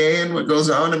understand what goes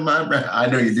on in my brain? I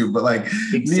know you do, but like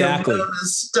exactly the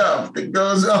stuff that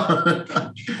goes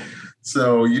on.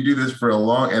 So you do this for a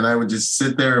long, and I would just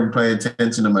sit there and pay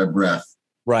attention to my breath.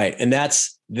 Right. And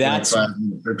that's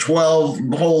for 12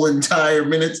 whole entire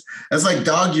minutes. That's like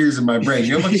dog years in my brain.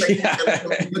 You know what I'm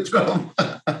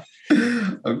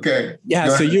saying? Okay. Yeah.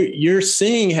 So you're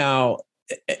seeing how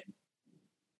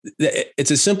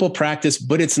it's a simple practice,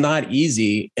 but it's not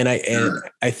easy. And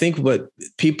I think what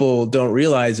people don't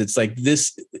realize, it's like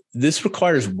this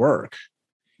requires work.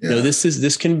 Yeah. You know,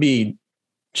 this can be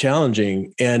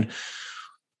challenging. And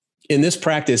in this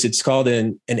practice, it's called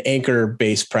an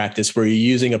anchor-based practice, where you're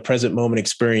using a present moment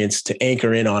experience to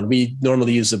anchor in on. We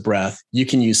normally use the breath. You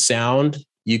can use sound.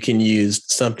 You can use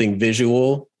something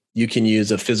visual. You can use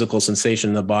a physical sensation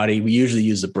in the body. We usually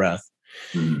use the breath.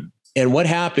 Mm-hmm. And what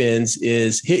happens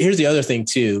is, here's the other thing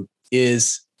too,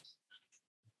 is,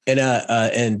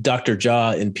 and Dr.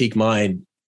 Jha in Peak Mind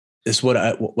is what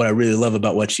I really love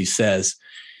about what she says.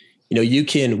 You know,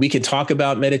 we can talk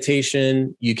about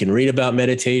meditation. You can read about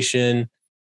meditation.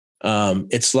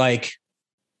 It's like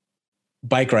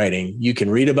bike riding. You can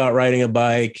read about riding a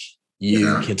bike.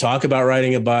 You can talk about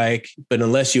riding a bike, but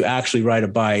unless you actually ride a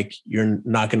bike, you're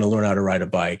not going to learn how to ride a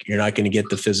bike. You're not going to get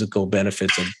the physical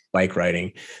benefits of bike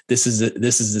riding. This is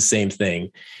the same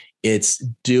thing. It's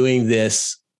doing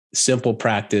this simple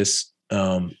practice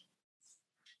over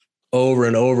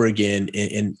and over again,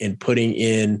 and putting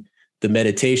in the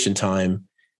meditation time.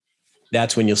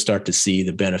 That's when you'll start to see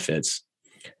the benefits.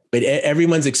 But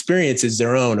everyone's experience is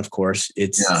their own, of course.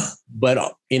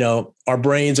 But you know, our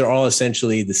brains are all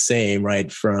essentially the same, right?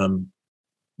 From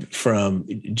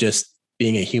just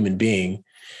being a human being.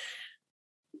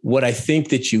 What I think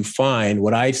that you find,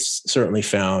 what I've certainly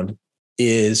found,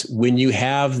 is when you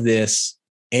have this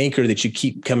anchor that you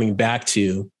keep coming back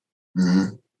to,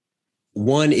 mm-hmm.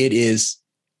 One, it is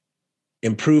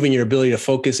improving your ability to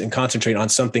focus and concentrate on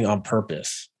something on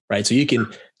purpose, right? So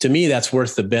to me, that's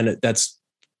worth that's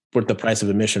worth the price of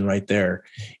admission right there,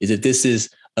 is that this is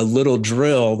a little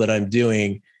drill that I'm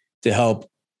doing to help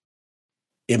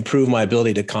improve my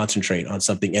ability to concentrate on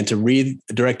something and to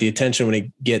redirect the attention when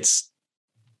it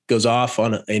goes off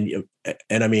on, and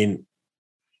I mean,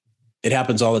 it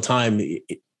happens all the time.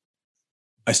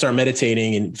 I start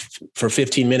meditating, and for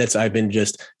 15 minutes, I've been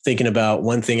just thinking about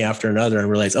one thing after another, and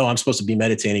realize, I'm supposed to be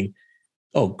meditating.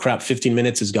 Oh crap, 15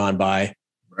 minutes has gone by.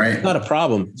 Right. It's not a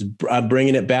problem. I'm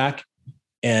bringing it back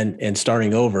and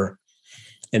starting over.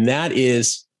 And that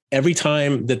is, every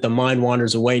time that the mind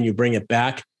wanders away and you bring it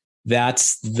back,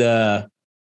 that's the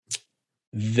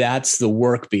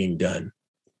work being done.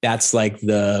 That's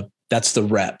the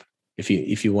rep. If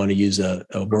you want to use a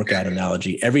workout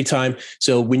analogy, every time.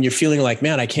 So when you're feeling like,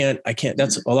 man, I can't,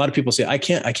 that's a lot of people say, I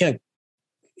can't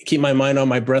keep my mind on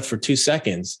my breath for 2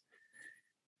 seconds.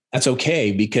 That's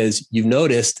okay, because you've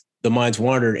noticed the mind's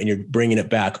wandered and you're bringing it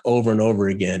back over and over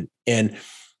again. And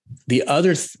the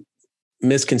other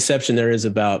misconception there is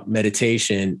about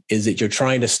meditation is that you're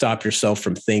trying to stop yourself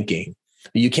from thinking.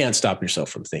 You can't stop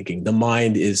yourself from thinking. The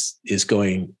mind is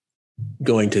going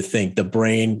to think. The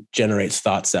brain generates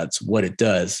thoughts. That's what it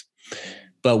does.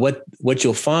 But what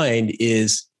you'll find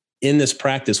is, in this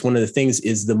practice, one of the things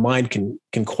is the mind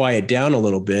can quiet down a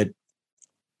little bit,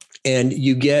 and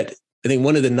you get, I think,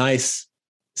 one of the nice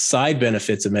side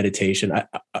benefits of meditation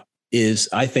is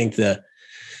I think the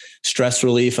stress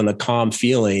relief and the calm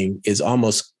feeling is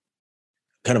almost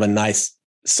kind of a nice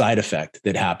side effect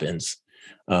that happens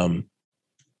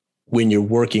when you're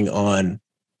working on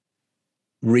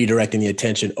redirecting the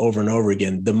attention over and over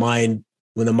again.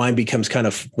 When the mind becomes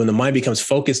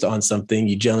focused on something,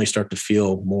 you generally start to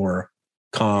feel more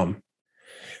calm.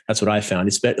 That's what I found.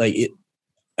 It's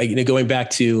like going back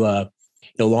to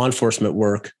law enforcement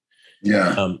work.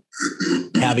 Yeah.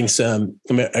 Having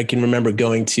I can remember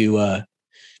going to,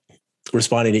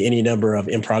 responding to any number of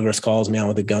in progress calls, man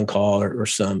with a gun call or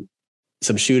some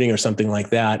shooting or something like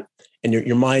that. And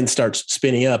your mind starts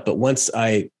spinning up. But once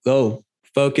I go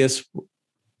focus,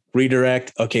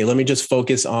 redirect, okay, let me just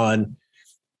focus on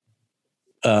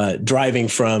driving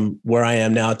from where I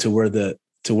am now to where the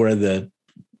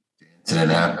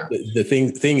incident happened. The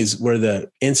thing is where the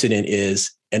incident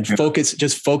is, and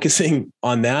focusing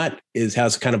on that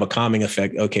has kind of a calming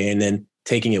effect. Okay. And then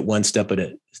taking it one step at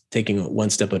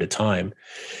a time.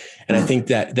 And I think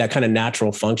that kind of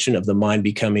natural function of the mind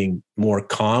becoming more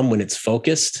calm when it's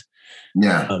focused.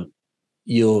 Yeah.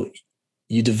 You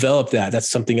develop that. That's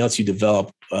something else you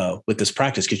develop with this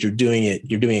practice, because you're doing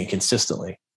it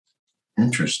consistently.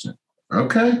 Interesting.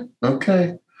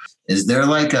 Okay. Is there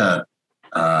like a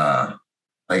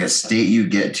state you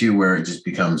get to where it just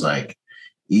becomes like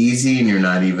easy and you're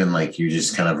not even like, you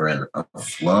just kind of are in a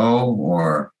flow,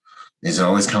 or is it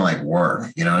always kind of like work?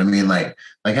 You know what I mean? Like,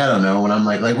 I don't know, when I'm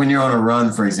like when you're on a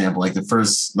run, for example, like the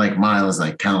first like mile is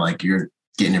like kind of like you're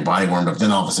getting your body warmed up.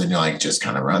 Then all of a sudden you're like just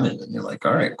kind of running and you're like,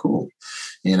 all right, cool.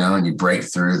 You know, and you break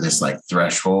through this like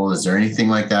threshold. Is there anything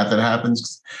like that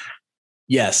happens?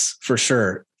 Yes, for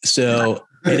sure. So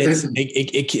and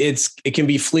it can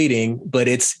be fleeting, but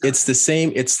it's the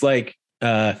same. It's like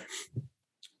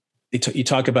you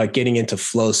talk about getting into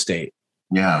flow state.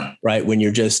 Yeah. Right. When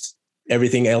you're just,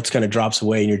 everything else kind of drops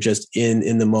away and you're just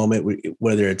in the moment,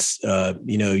 whether it's,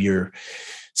 you're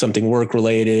something work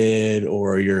related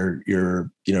or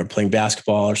you're playing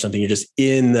basketball or something, you're just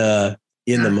in the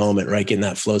moment, right? Getting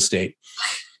that flow state.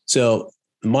 So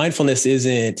mindfulness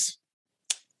isn't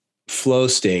flow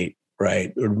state,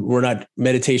 right?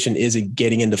 Meditation isn't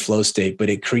getting into flow state, but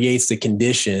it creates the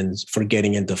conditions for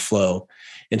getting into flow.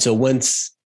 And so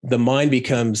once the mind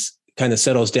kind of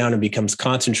settles down and becomes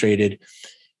concentrated,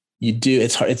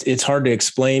 it's hard to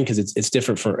explain because it's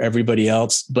different for everybody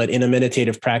else. But in a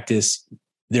meditative practice,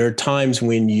 there are times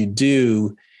when you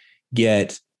do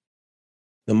get,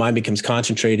 the mind becomes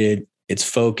concentrated, it's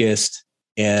focused,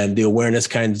 and the awareness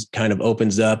kind of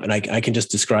opens up. And I can just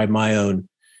describe my own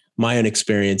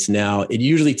experience now. It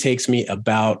usually takes me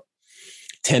about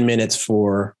 10 minutes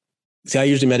I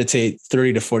usually meditate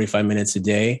 30 to 45 minutes a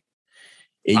day.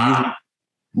 Wow.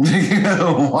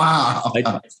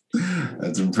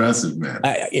 That's impressive, man.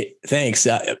 Thanks.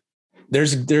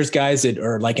 There's guys that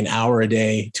are like an hour a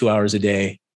day, 2 hours a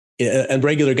day, and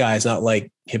regular guys, not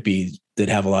like hippies that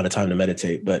have a lot of time to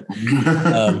meditate. But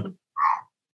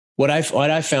what I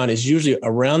found is usually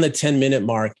around the 10-minute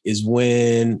mark is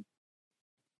when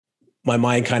my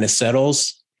mind kind of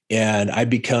settles and I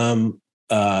become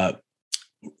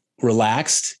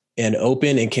relaxed and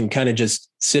open and can kind of just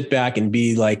sit back and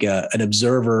be like an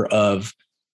observer of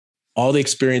all the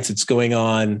experience that's going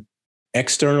on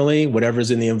externally,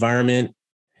 whatever's in the environment.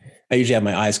 I usually have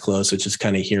my eyes closed, so it's just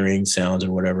kind of hearing sounds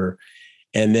or whatever.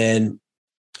 And then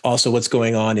also what's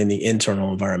going on in the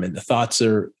internal environment. The thoughts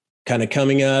are kind of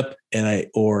coming up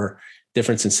or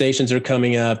different sensations are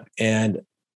coming up, and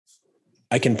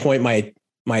I can point my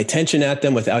attention at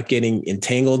them without getting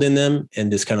entangled in them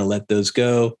and just kind of let those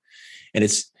go. And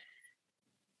it's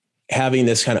having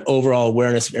this kind of overall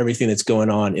awareness of everything that's going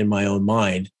on in my own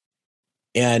mind.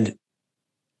 And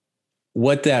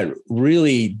what that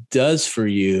really does for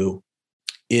you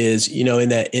is, you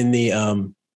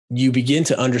begin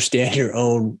to understand your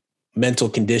own mental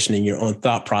conditioning, your own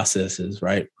thought processes,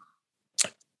 right?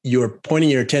 You're pointing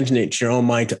your attention to your own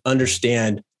mind to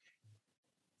understand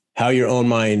how your own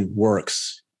mind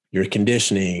works, your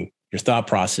conditioning, your thought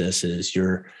processes,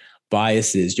 your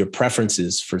biases, your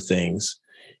preferences for things.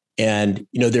 And,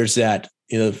 there's that,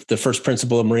 the first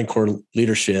principle of Marine Corps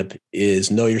leadership is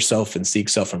know yourself and seek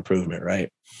self-improvement, right?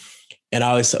 And I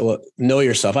always say, well, know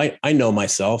yourself. I know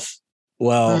myself.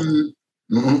 Well,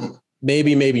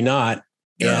 maybe not.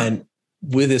 Yeah. And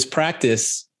with this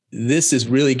practice, this is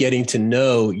really getting to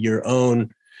know your own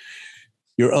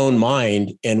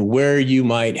mind and where you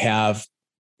might have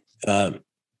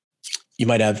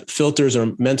filters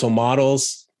or mental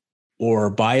models or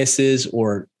biases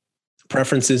or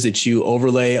preferences that you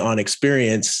overlay on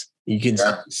experience. You can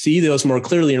see those more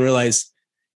clearly and realize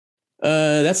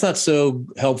that's not so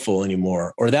helpful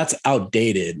anymore, or that's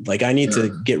outdated. Like I need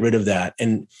to get rid of that.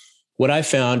 And what I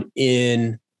found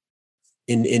in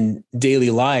daily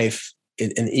life,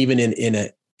 and even in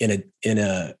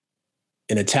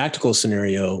a tactical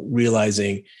scenario,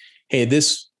 realizing, hey,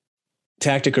 this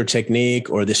tactic or technique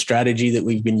or the strategy that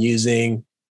we've been using,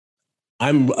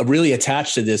 I'm really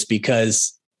attached to this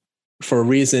because for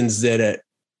reasons that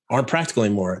aren't practical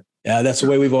anymore. Yeah, that's the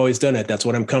way we've always done it. That's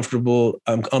what I'm comfortable.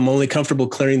 I'm only comfortable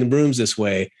clearing the rooms this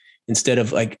way instead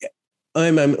of like,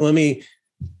 let me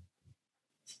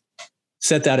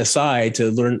set that aside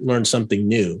to learn something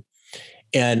new.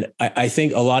 And I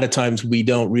think a lot of times we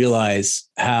don't realize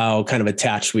how kind of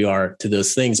attached we are to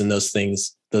those things, and those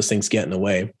things get in the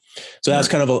way. So that's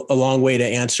kind of a long way to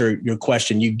answer your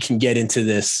question. You can get into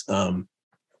this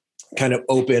kind of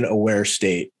open, aware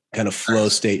state, kind of flow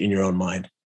state in your own mind.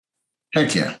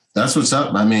 Heck yeah. That's what's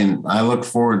up. I mean, I look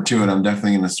forward to it. I'm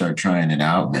definitely going to start trying it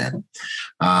out, man.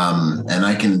 And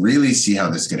I can really see how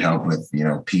this could help with,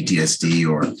 PTSD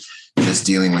or just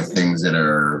dealing with things that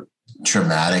are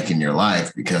traumatic in your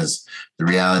life, because the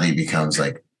reality becomes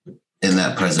like, in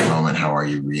that present moment, how are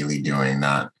you really doing?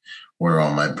 Not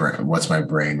what's my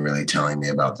brain really telling me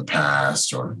about the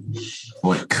past, or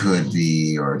what could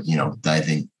be, or, I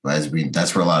think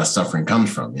that's where a lot of suffering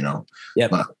comes from,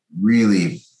 Yep. But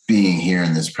really being here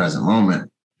in this present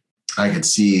moment, I could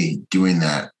see doing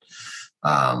that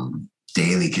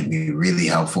daily could be really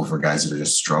helpful for guys that are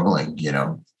just struggling,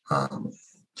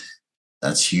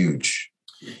 that's huge.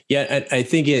 Yeah. I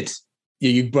think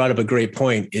you brought up a great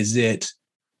point, is that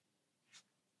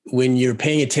when you're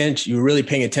paying attention, you're really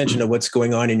paying attention to what's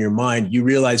going on in your mind. You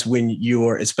realize when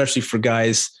you're, especially for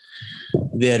guys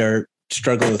that are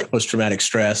struggling with post-traumatic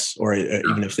stress, or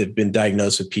even if they've been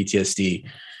diagnosed with PTSD,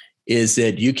 is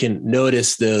that you can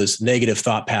notice those negative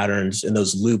thought patterns and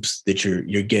those loops that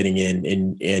you're getting in,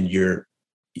 and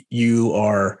you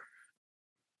are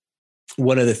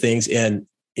one of the things. And,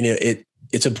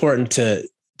 it's important to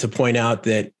point out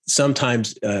that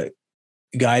sometimes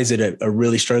guys that are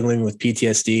really struggling with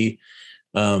PTSD,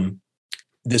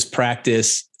 this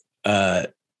practice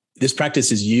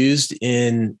is used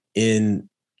in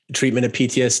treatment of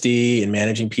PTSD and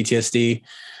managing PTSD,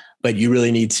 but you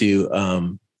really need to,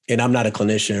 and I'm not a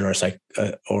clinician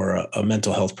or a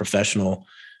mental health professional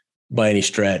by any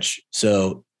stretch.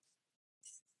 So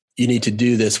you need to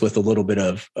do this with a little bit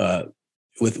of,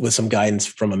 with some guidance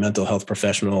from a mental health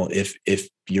professional if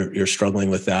you're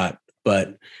struggling with that.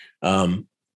 But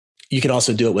you can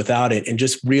also do it without it, and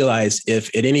just realize if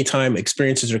at any time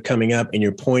experiences are coming up and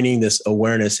you're pointing this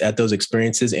awareness at those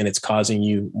experiences and it's causing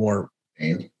you more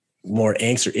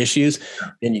angst or issues,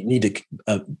 then you need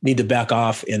to back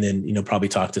off, and then, probably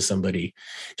talk to somebody.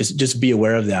 Just be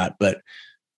aware of that. But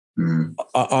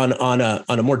on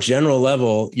a more general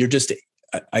level,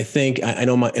 I think I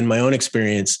know in my own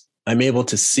experience, I'm able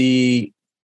to see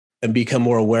and become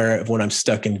more aware of when I'm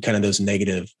stuck in kind of those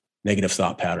negative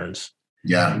thought patterns.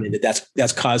 Yeah. And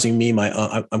that's causing me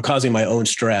I'm causing my own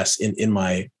stress in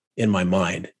my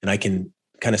mind, and I can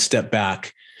kind of step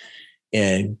back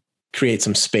and create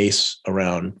some space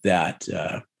around that,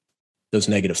 those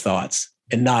negative thoughts,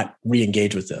 and not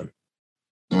re-engage with them.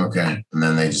 Okay. And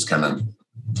then they just kind of,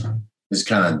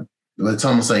 it's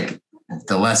almost like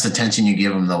the less attention you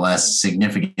give them, the less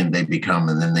significant they become.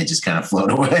 And then they just kind of float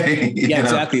away. Yeah,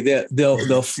 exactly.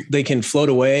 They can float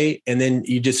away, and then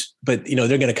but they're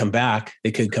going to come back.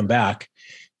 They could come back,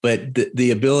 but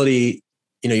the ability,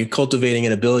 you're cultivating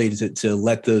an ability to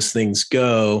let those things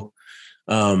go.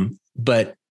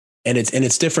 But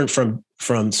it's different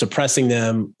from suppressing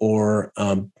them or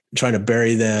trying to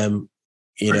bury them,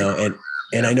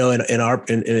 and I know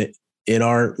in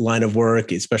our line of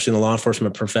work, especially in the law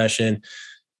enforcement profession,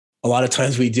 a lot of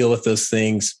times we deal with those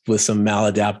things with some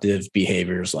maladaptive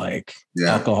behaviors like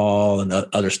alcohol and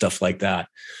other stuff like that.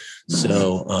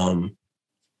 Mm-hmm.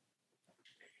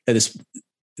 So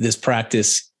this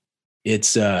practice,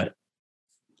 I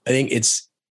think it's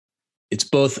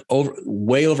both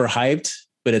way overhyped,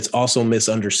 but it's also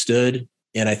misunderstood.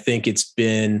 And I think it's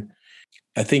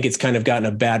kind of gotten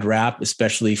a bad rap,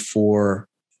 especially for,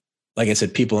 like I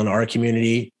said, people in our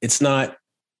community. It's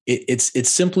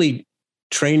simply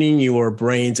training your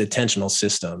brain's attentional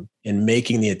system and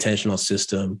making the attentional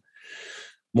system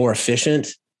more efficient.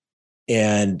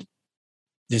 And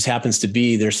just happens to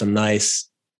be, there's some nice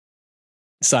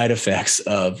side effects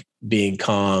of being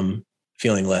calm,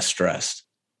 feeling less stressed.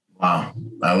 Wow.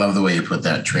 I love the way you put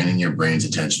that, training your brain's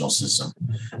attentional system.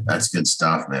 That's good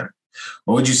stuff, man.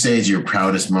 What would you say is your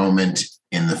proudest moment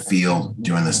in the field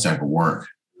doing this type of work?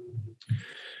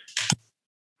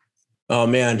 Oh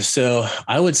man. So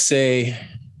I would say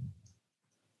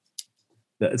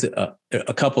that's a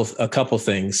couple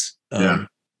things. And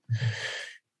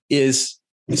just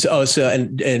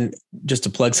to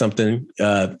plug something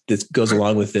that goes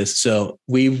along with this. So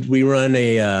we run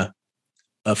a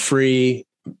free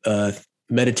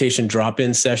meditation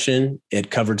drop-in session at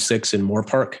Covered 6 in Moore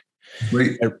Park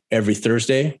every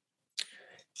Thursday.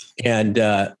 And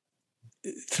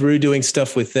through doing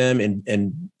stuff with them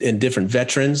and different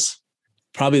veterans,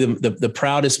 probably the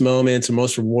proudest moments and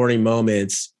most rewarding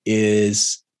moments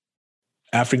is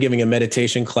after giving a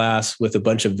meditation class with a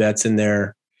bunch of vets in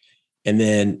there, and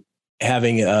then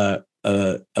having a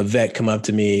vet come up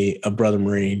to me, a brother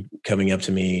Marine coming up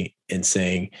to me and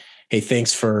saying, "Hey,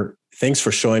 thanks for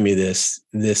showing me this.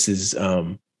 This is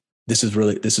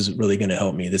really going to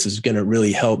help me. This is going to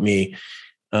really help me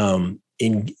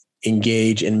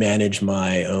engage and manage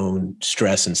my own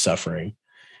stress and suffering."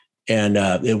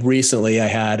 And recently, I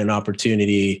had an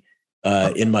opportunity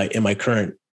in my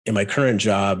current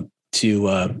job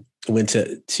to went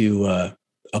to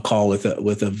a call with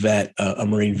a vet, a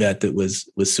Marine vet that was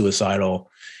suicidal,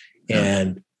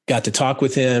 and got to talk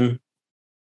with him,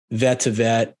 vet to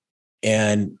vet,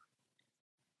 and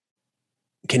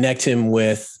connect him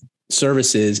with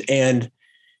services, and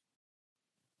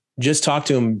just talk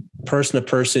to him person to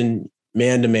person,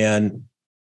 man to man,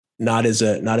 not as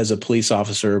a police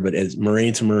officer, but as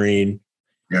Marine to Marine.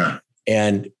 Yeah.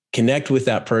 And connect with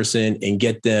that person and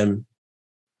get them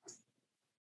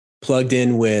plugged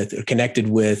in with or connected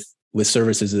with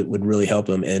services that would really help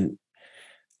them. And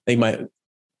I think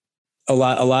a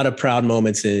lot of proud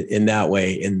moments in that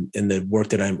way in the work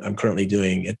that I'm currently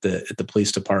doing at the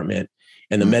police department.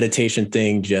 And the meditation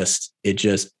thing just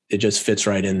fits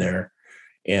right in there.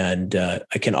 And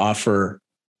I can offer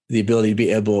the ability to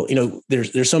be able,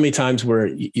 there's so many times where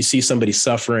you see somebody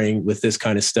suffering with this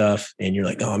kind of stuff and you're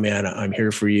like, "Oh man, I'm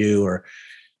here for you," or,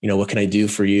 "What can I do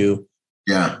for you?"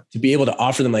 Yeah. To be able to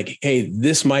offer them like, "Hey,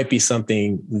 this might be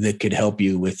something that could help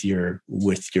you with your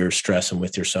stress and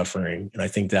with your suffering." And I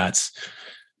think that's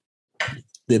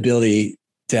the ability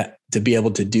to be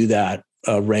able to do that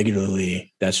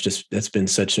regularly. It's been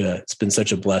such a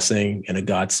blessing and a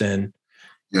godsend.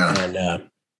 Yeah. And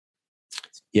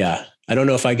I don't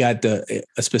know if I got a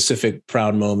specific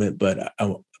proud moment, but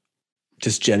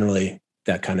just generally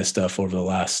that kind of stuff over the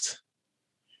last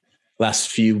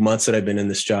few months that I've been in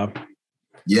this job.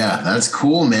 Yeah, that's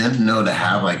cool, man. No, to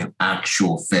have like an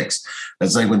actual fix.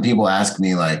 That's like when people ask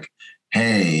me like,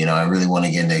 "Hey, I really want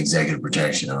to get into executive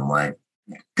protection." And I'm like,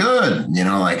 good.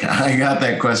 Like I got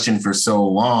that question for so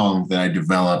long that I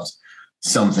developed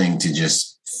something to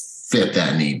just fit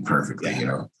that need perfectly.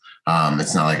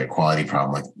 It's not like a quality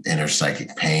problem, like inner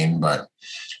psychic pain, but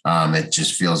it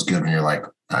just feels good when you're like,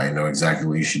 "I know exactly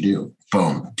what you should do.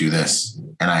 Boom, do this."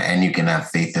 And you can have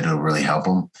faith that it'll really help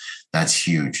them. That's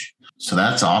huge. So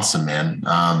that's awesome, man.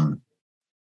 I'm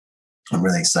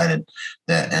really excited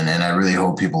that, and I really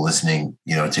hope people listening,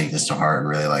 take this to heart and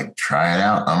really like try it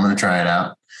out. I'm going to try it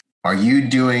out. Are you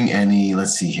doing any,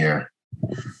 let's see here.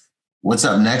 What's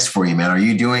up next for you, man? Are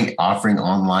you offering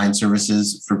online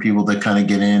services for people to kind of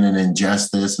get in and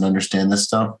ingest this and understand this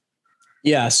stuff?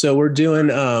 Yeah. So we're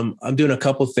doing, I'm doing a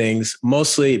couple things,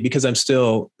 mostly because I'm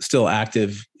still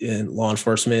active in law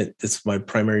enforcement. It's my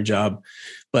primary job,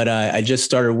 but I just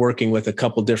started working with a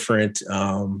couple different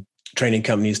training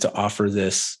companies to offer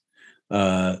this.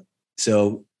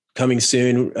 So coming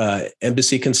soon,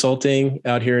 Embassy Consulting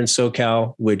out here in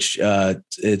SoCal, which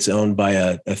it's owned by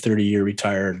a 30-year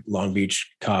retired Long Beach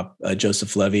cop,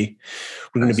 Joseph Levy.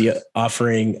 We're going to be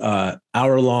offering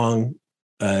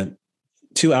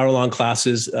 2-hour-long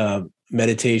classes,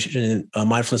 meditation,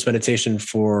 mindfulness meditation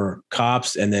for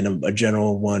cops, and then a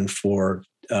general one for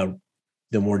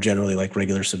the more generally like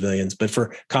regular civilians. But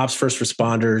for cops, first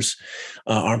responders,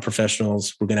 armed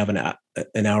professionals, we're going to have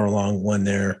an hour-long one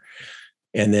there.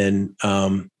 And then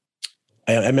I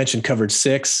mentioned Covered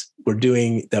 6. We're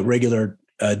doing that regular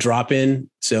drop-in.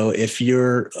 So if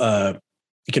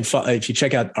if you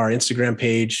check out our Instagram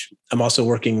page, I'm also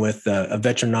working with a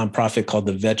veteran nonprofit called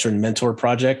the Veteran Mentor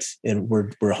Project, and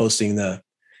we're hosting the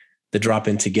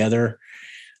drop-in together.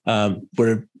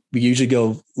 We usually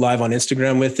go live on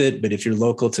Instagram with it, but if you're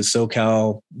local to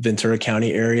SoCal, Ventura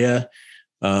County area,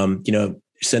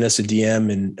 send us a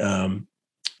DM and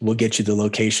we'll get you the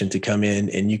location to come in,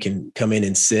 and you can come in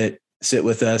and sit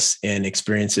with us and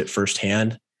experience it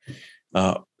firsthand.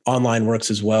 Online works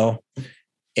as well.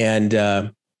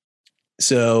 And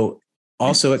so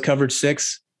also at Covered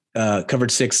 6,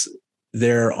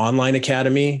 their online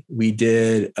academy, we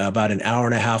did about an hour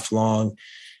and a half long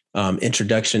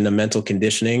introduction to mental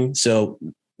conditioning. So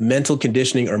mental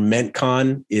conditioning, or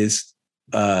MENTCON, is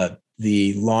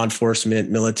the law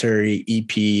enforcement military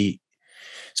EP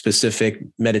specific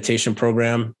meditation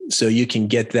program. So you can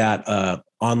get that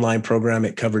online program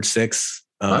at Covered 6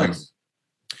 Nice.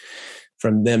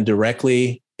 From them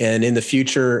directly. And in the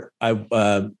future,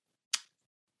 I'll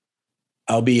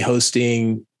be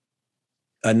hosting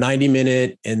a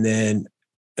 90-minute and then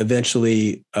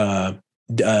eventually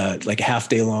like a half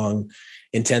day long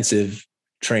intensive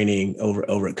training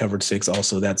over at Covered Six.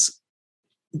 Also, that's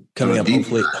coming up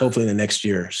hopefully in the next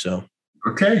year. So.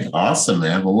 Okay. Awesome,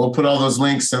 man. Well, we'll put all those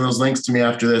links, send those links to me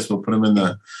after this. We'll put them in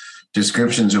the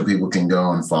description so people can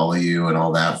go and follow you and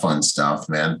all that fun stuff,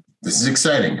 man. This is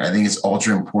exciting. I think it's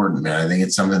ultra important, man. I think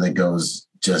it's something that goes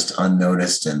just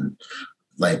unnoticed and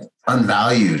like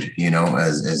unvalued, you know,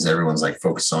 as everyone's like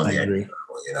focused on you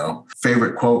know,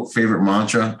 favorite quote, favorite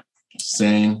mantra,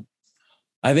 saying.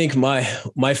 I think my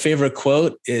favorite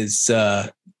quote is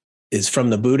from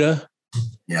the Buddha.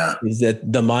 Yeah. Is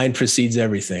that the mind precedes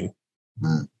everything.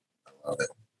 I love it.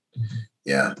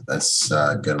 Yeah, that's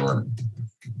a good one.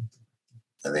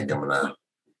 I think I'm going to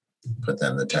put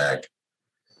that in the tag.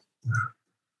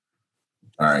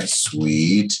 All right,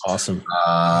 sweet. Awesome.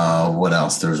 What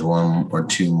else? There's one or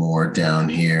two more down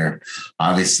here.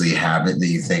 Obviously, habit that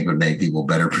you think would make people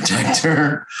better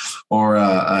protector, or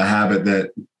a habit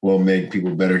that will make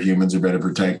people better humans or better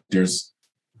protectors.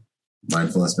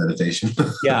 Mindfulness meditation.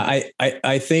 Yeah,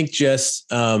 I think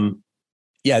just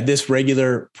this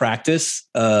regular practice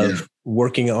of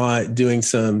working on doing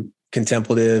some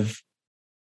contemplative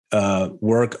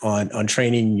work on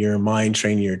training your mind,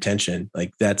 training your attention.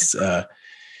 Like that's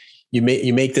you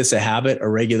make this a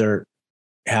regular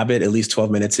habit, at least 12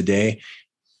 minutes a day.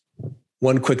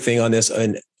 One quick thing on this,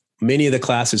 and many of the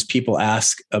classes people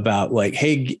ask about like,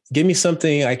 hey, give me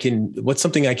something what's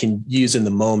something I can use in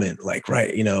the moment? Like,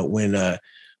 right. You know, when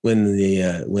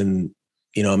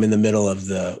you know, I'm in the middle of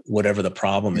whatever the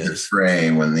problem is.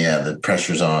 Frame when the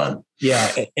pressure's on. Yeah.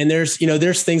 And there's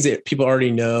things that people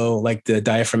already know, like the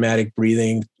diaphragmatic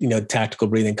breathing, you know, tactical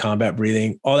breathing, combat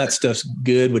breathing, all that stuff's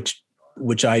good,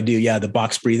 which I do. Yeah. The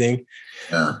box breathing.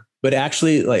 Yeah. But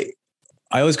actually, like,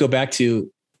 I always go back to,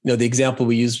 you know, the example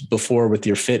we used before with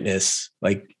your fitness,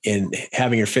 like in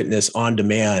having your fitness on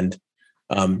demand,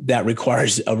 that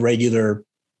requires a regular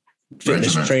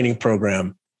fitness training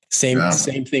program. Same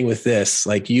thing with this.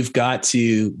 Like, you've got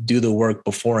to do the work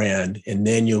beforehand, and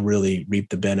then you'll really reap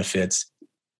the benefits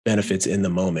in the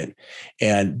moment.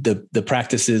 And the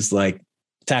practices like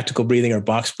tactical breathing or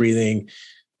box breathing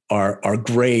are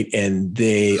great, and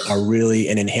they are really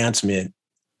an enhancement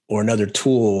or another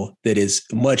tool that is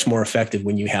much more effective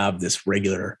when you have this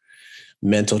regular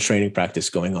mental training practice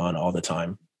going on all the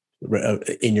time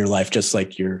in your life, just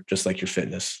like your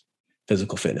fitness,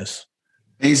 physical fitness.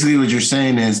 Basically what you're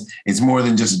saying is it's more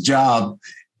than just a job.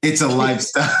 It's a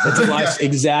lifestyle. It's a lifestyle.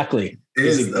 Exactly.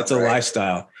 It's a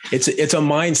lifestyle. It's a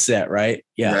mindset, right?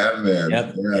 Yeah. Yeah, man.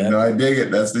 Yep. Yeah. No, I dig it.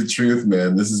 That's the truth,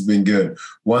 man. This has been good.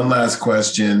 One last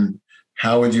question.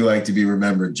 How would you like to be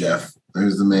remembered, Jeff?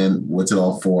 Who's the man? What's it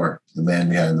all for? The man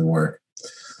behind the work.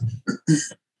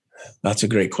 That's a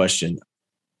great question.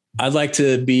 I'd like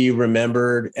to be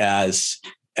remembered as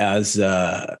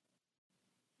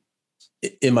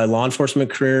in my law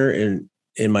enforcement career,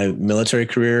 in my military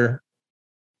career,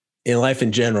 in life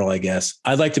in general, I guess.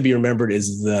 I'd like to be remembered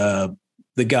as the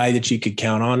guy that you could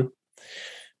count on,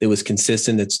 that was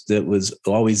consistent, that was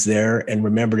always there, and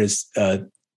remembered as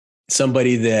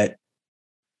somebody that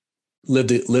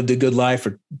lived a good life,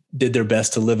 or did their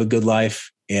best to live a good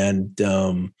life, and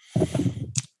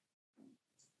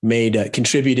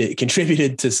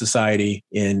contributed to society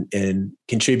and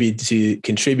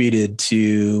contributed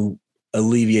to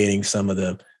alleviating some of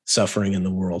the suffering in the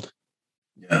world.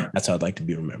 Yeah. That's how I'd like to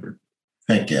be remembered.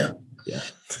 Heck yeah. Yeah.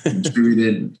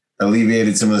 Contributed,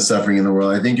 alleviated some of the suffering in the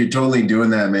world. I think you're totally doing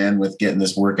that, man, with getting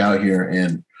this work out here,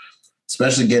 and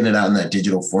especially getting it out in that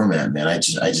digital format, man. I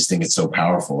just think it's so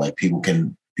powerful. Like, people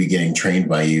can be getting trained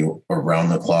by you around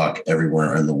the clock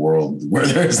everywhere in the world where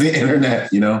there's the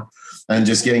internet, you know, and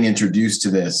just getting introduced to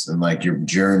this and like your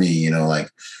journey, you know, like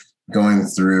going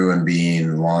through and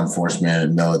being law enforcement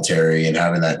and military and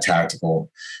having that tactical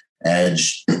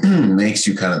edge makes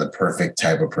you kind of the perfect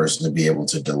type of person to be able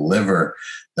to deliver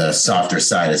the softer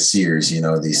side of Sears, you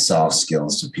know, these soft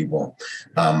skills to people.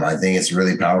 I think it's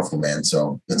really powerful, man.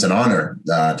 So it's an honor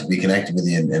to be connected with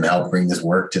you and help bring this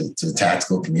work to the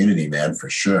tactical community, man, for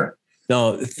sure.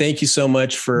 No, thank you so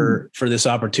much for this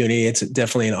opportunity. It's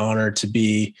definitely an honor to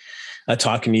be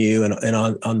talking to you and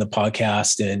on the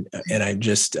podcast. And I'm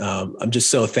just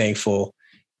so thankful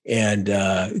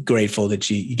and grateful that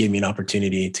you gave me an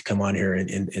opportunity to come on here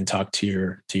and talk to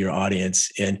your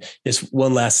audience. And just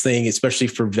one last thing, especially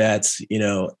for vets, you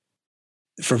know,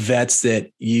 for vets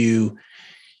that you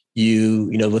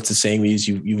know, what's the saying we use?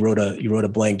 You wrote a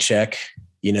blank check,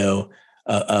 you know,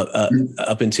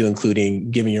 up into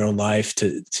including giving your own life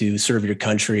to serve your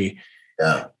country.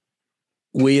 Yeah.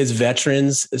 We as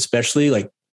veterans, especially,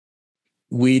 like,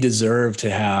 we deserve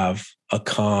to have a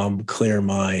calm, clear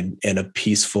mind and a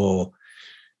peaceful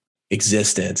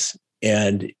existence.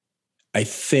 And I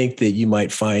think that you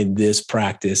might find this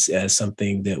practice as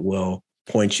something that will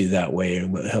point you that way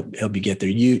and will help you get there.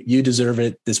 You deserve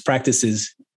it. This practice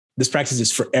is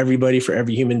for everybody, for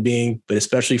every human being, but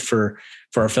especially for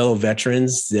our fellow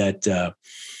veterans that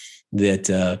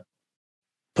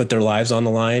put their lives on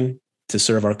the line to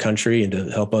serve our country and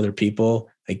to help other people.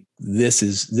 Like this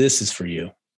is for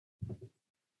you.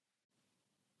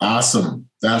 Awesome.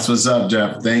 That's what's up,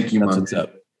 Jeff. Thank you, That's what's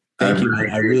up. Thank you, man.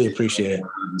 I really appreciate it.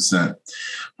 100%.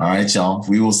 All right, y'all.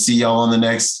 We will see y'all on the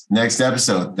next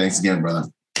episode. Thanks again, brother.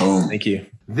 Boom. Thank you.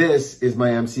 This is my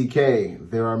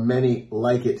MCK. There are many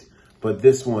like it, but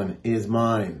this one is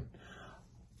mine.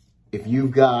 If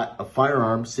you've got a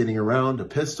firearm sitting around, a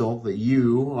pistol that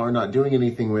you are not doing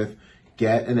anything with,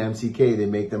 get an MCK. They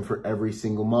make them for every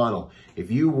single model. If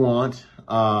you want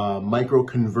a micro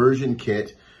conversion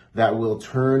kit that will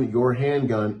turn your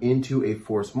handgun into a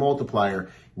force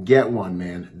multiplier, get one,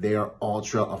 man. They are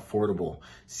ultra affordable.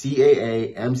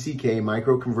 CAA MCK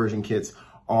micro conversion kits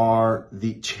are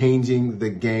changing the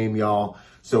game, y'all.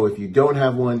 So if you don't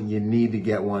have one, you need to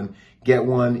get one. Get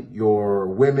one. Your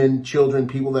women, children,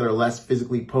 people that are less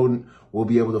physically potent will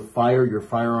be able to fire your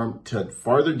firearm to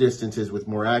farther distances with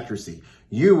more accuracy.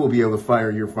 You will be able to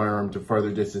fire your firearm to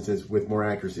farther distances with more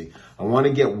accuracy. I want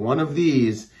to get one of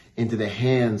these into the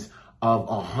hands of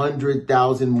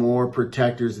 100,000 more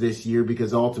protectors this year,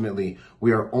 because ultimately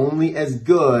we are only as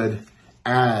good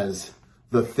as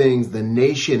the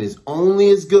nation is only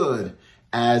as good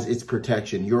as its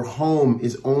protection. Your home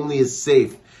is only as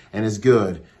safe and as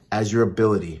good as your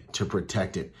ability to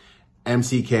protect it.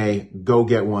 MCK, go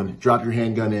get one. Drop your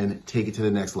handgun in, take it to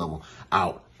the next level.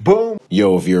 Out. Boom.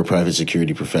 Yo, if you're a private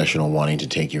security professional wanting to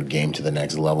take your game to the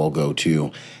next level, go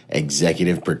to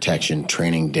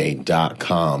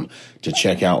executiveprotectiontrainingday.com to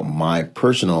check out my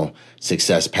personal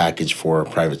success package for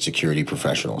private security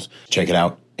professionals. Check it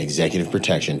out,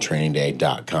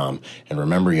 executiveprotectiontrainingday.com. And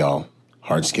remember, y'all,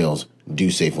 hard skills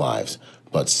do save lives,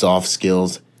 but soft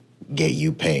skills get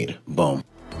you paid. Boom.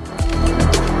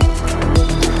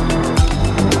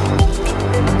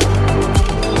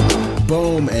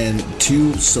 Boom. And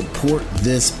to support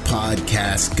this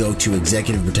podcast, go to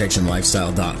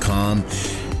executiveprotectionlifestyle.com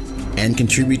and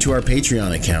contribute to our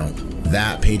Patreon account.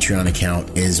 That Patreon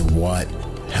account is what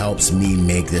helps me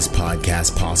make this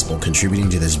podcast possible, contributing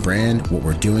to this brand, what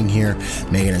we're doing here,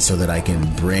 making it so that I can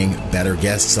bring better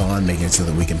guests on, making it so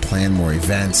that we can plan more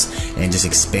events and just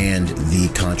expand the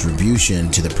contribution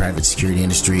to the private security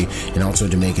industry, and also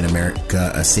to making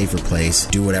America a safer place.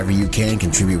 Do whatever you can,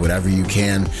 contribute whatever you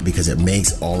can, because it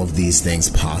makes all of these things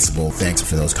possible. Thanks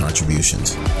for those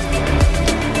contributions.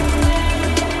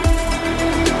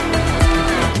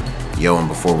 Yo, and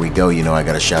before we go, I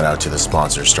got a shout out to the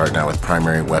sponsors, starting out with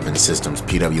Primary Weapon Systems,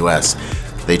 PWS.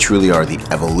 They truly are the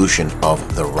evolution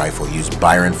of the rifle. Use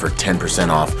Byron for 10%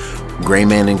 off.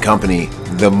 Grayman & Company,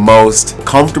 the most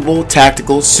comfortable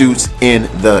tactical suits in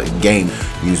the game.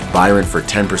 Use Byron for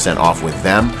 10% off with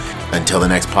them. Until the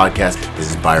next podcast, this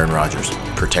is Byron Rogers,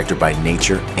 protector by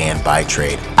nature and by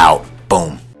trade. Out.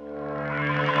 Boom.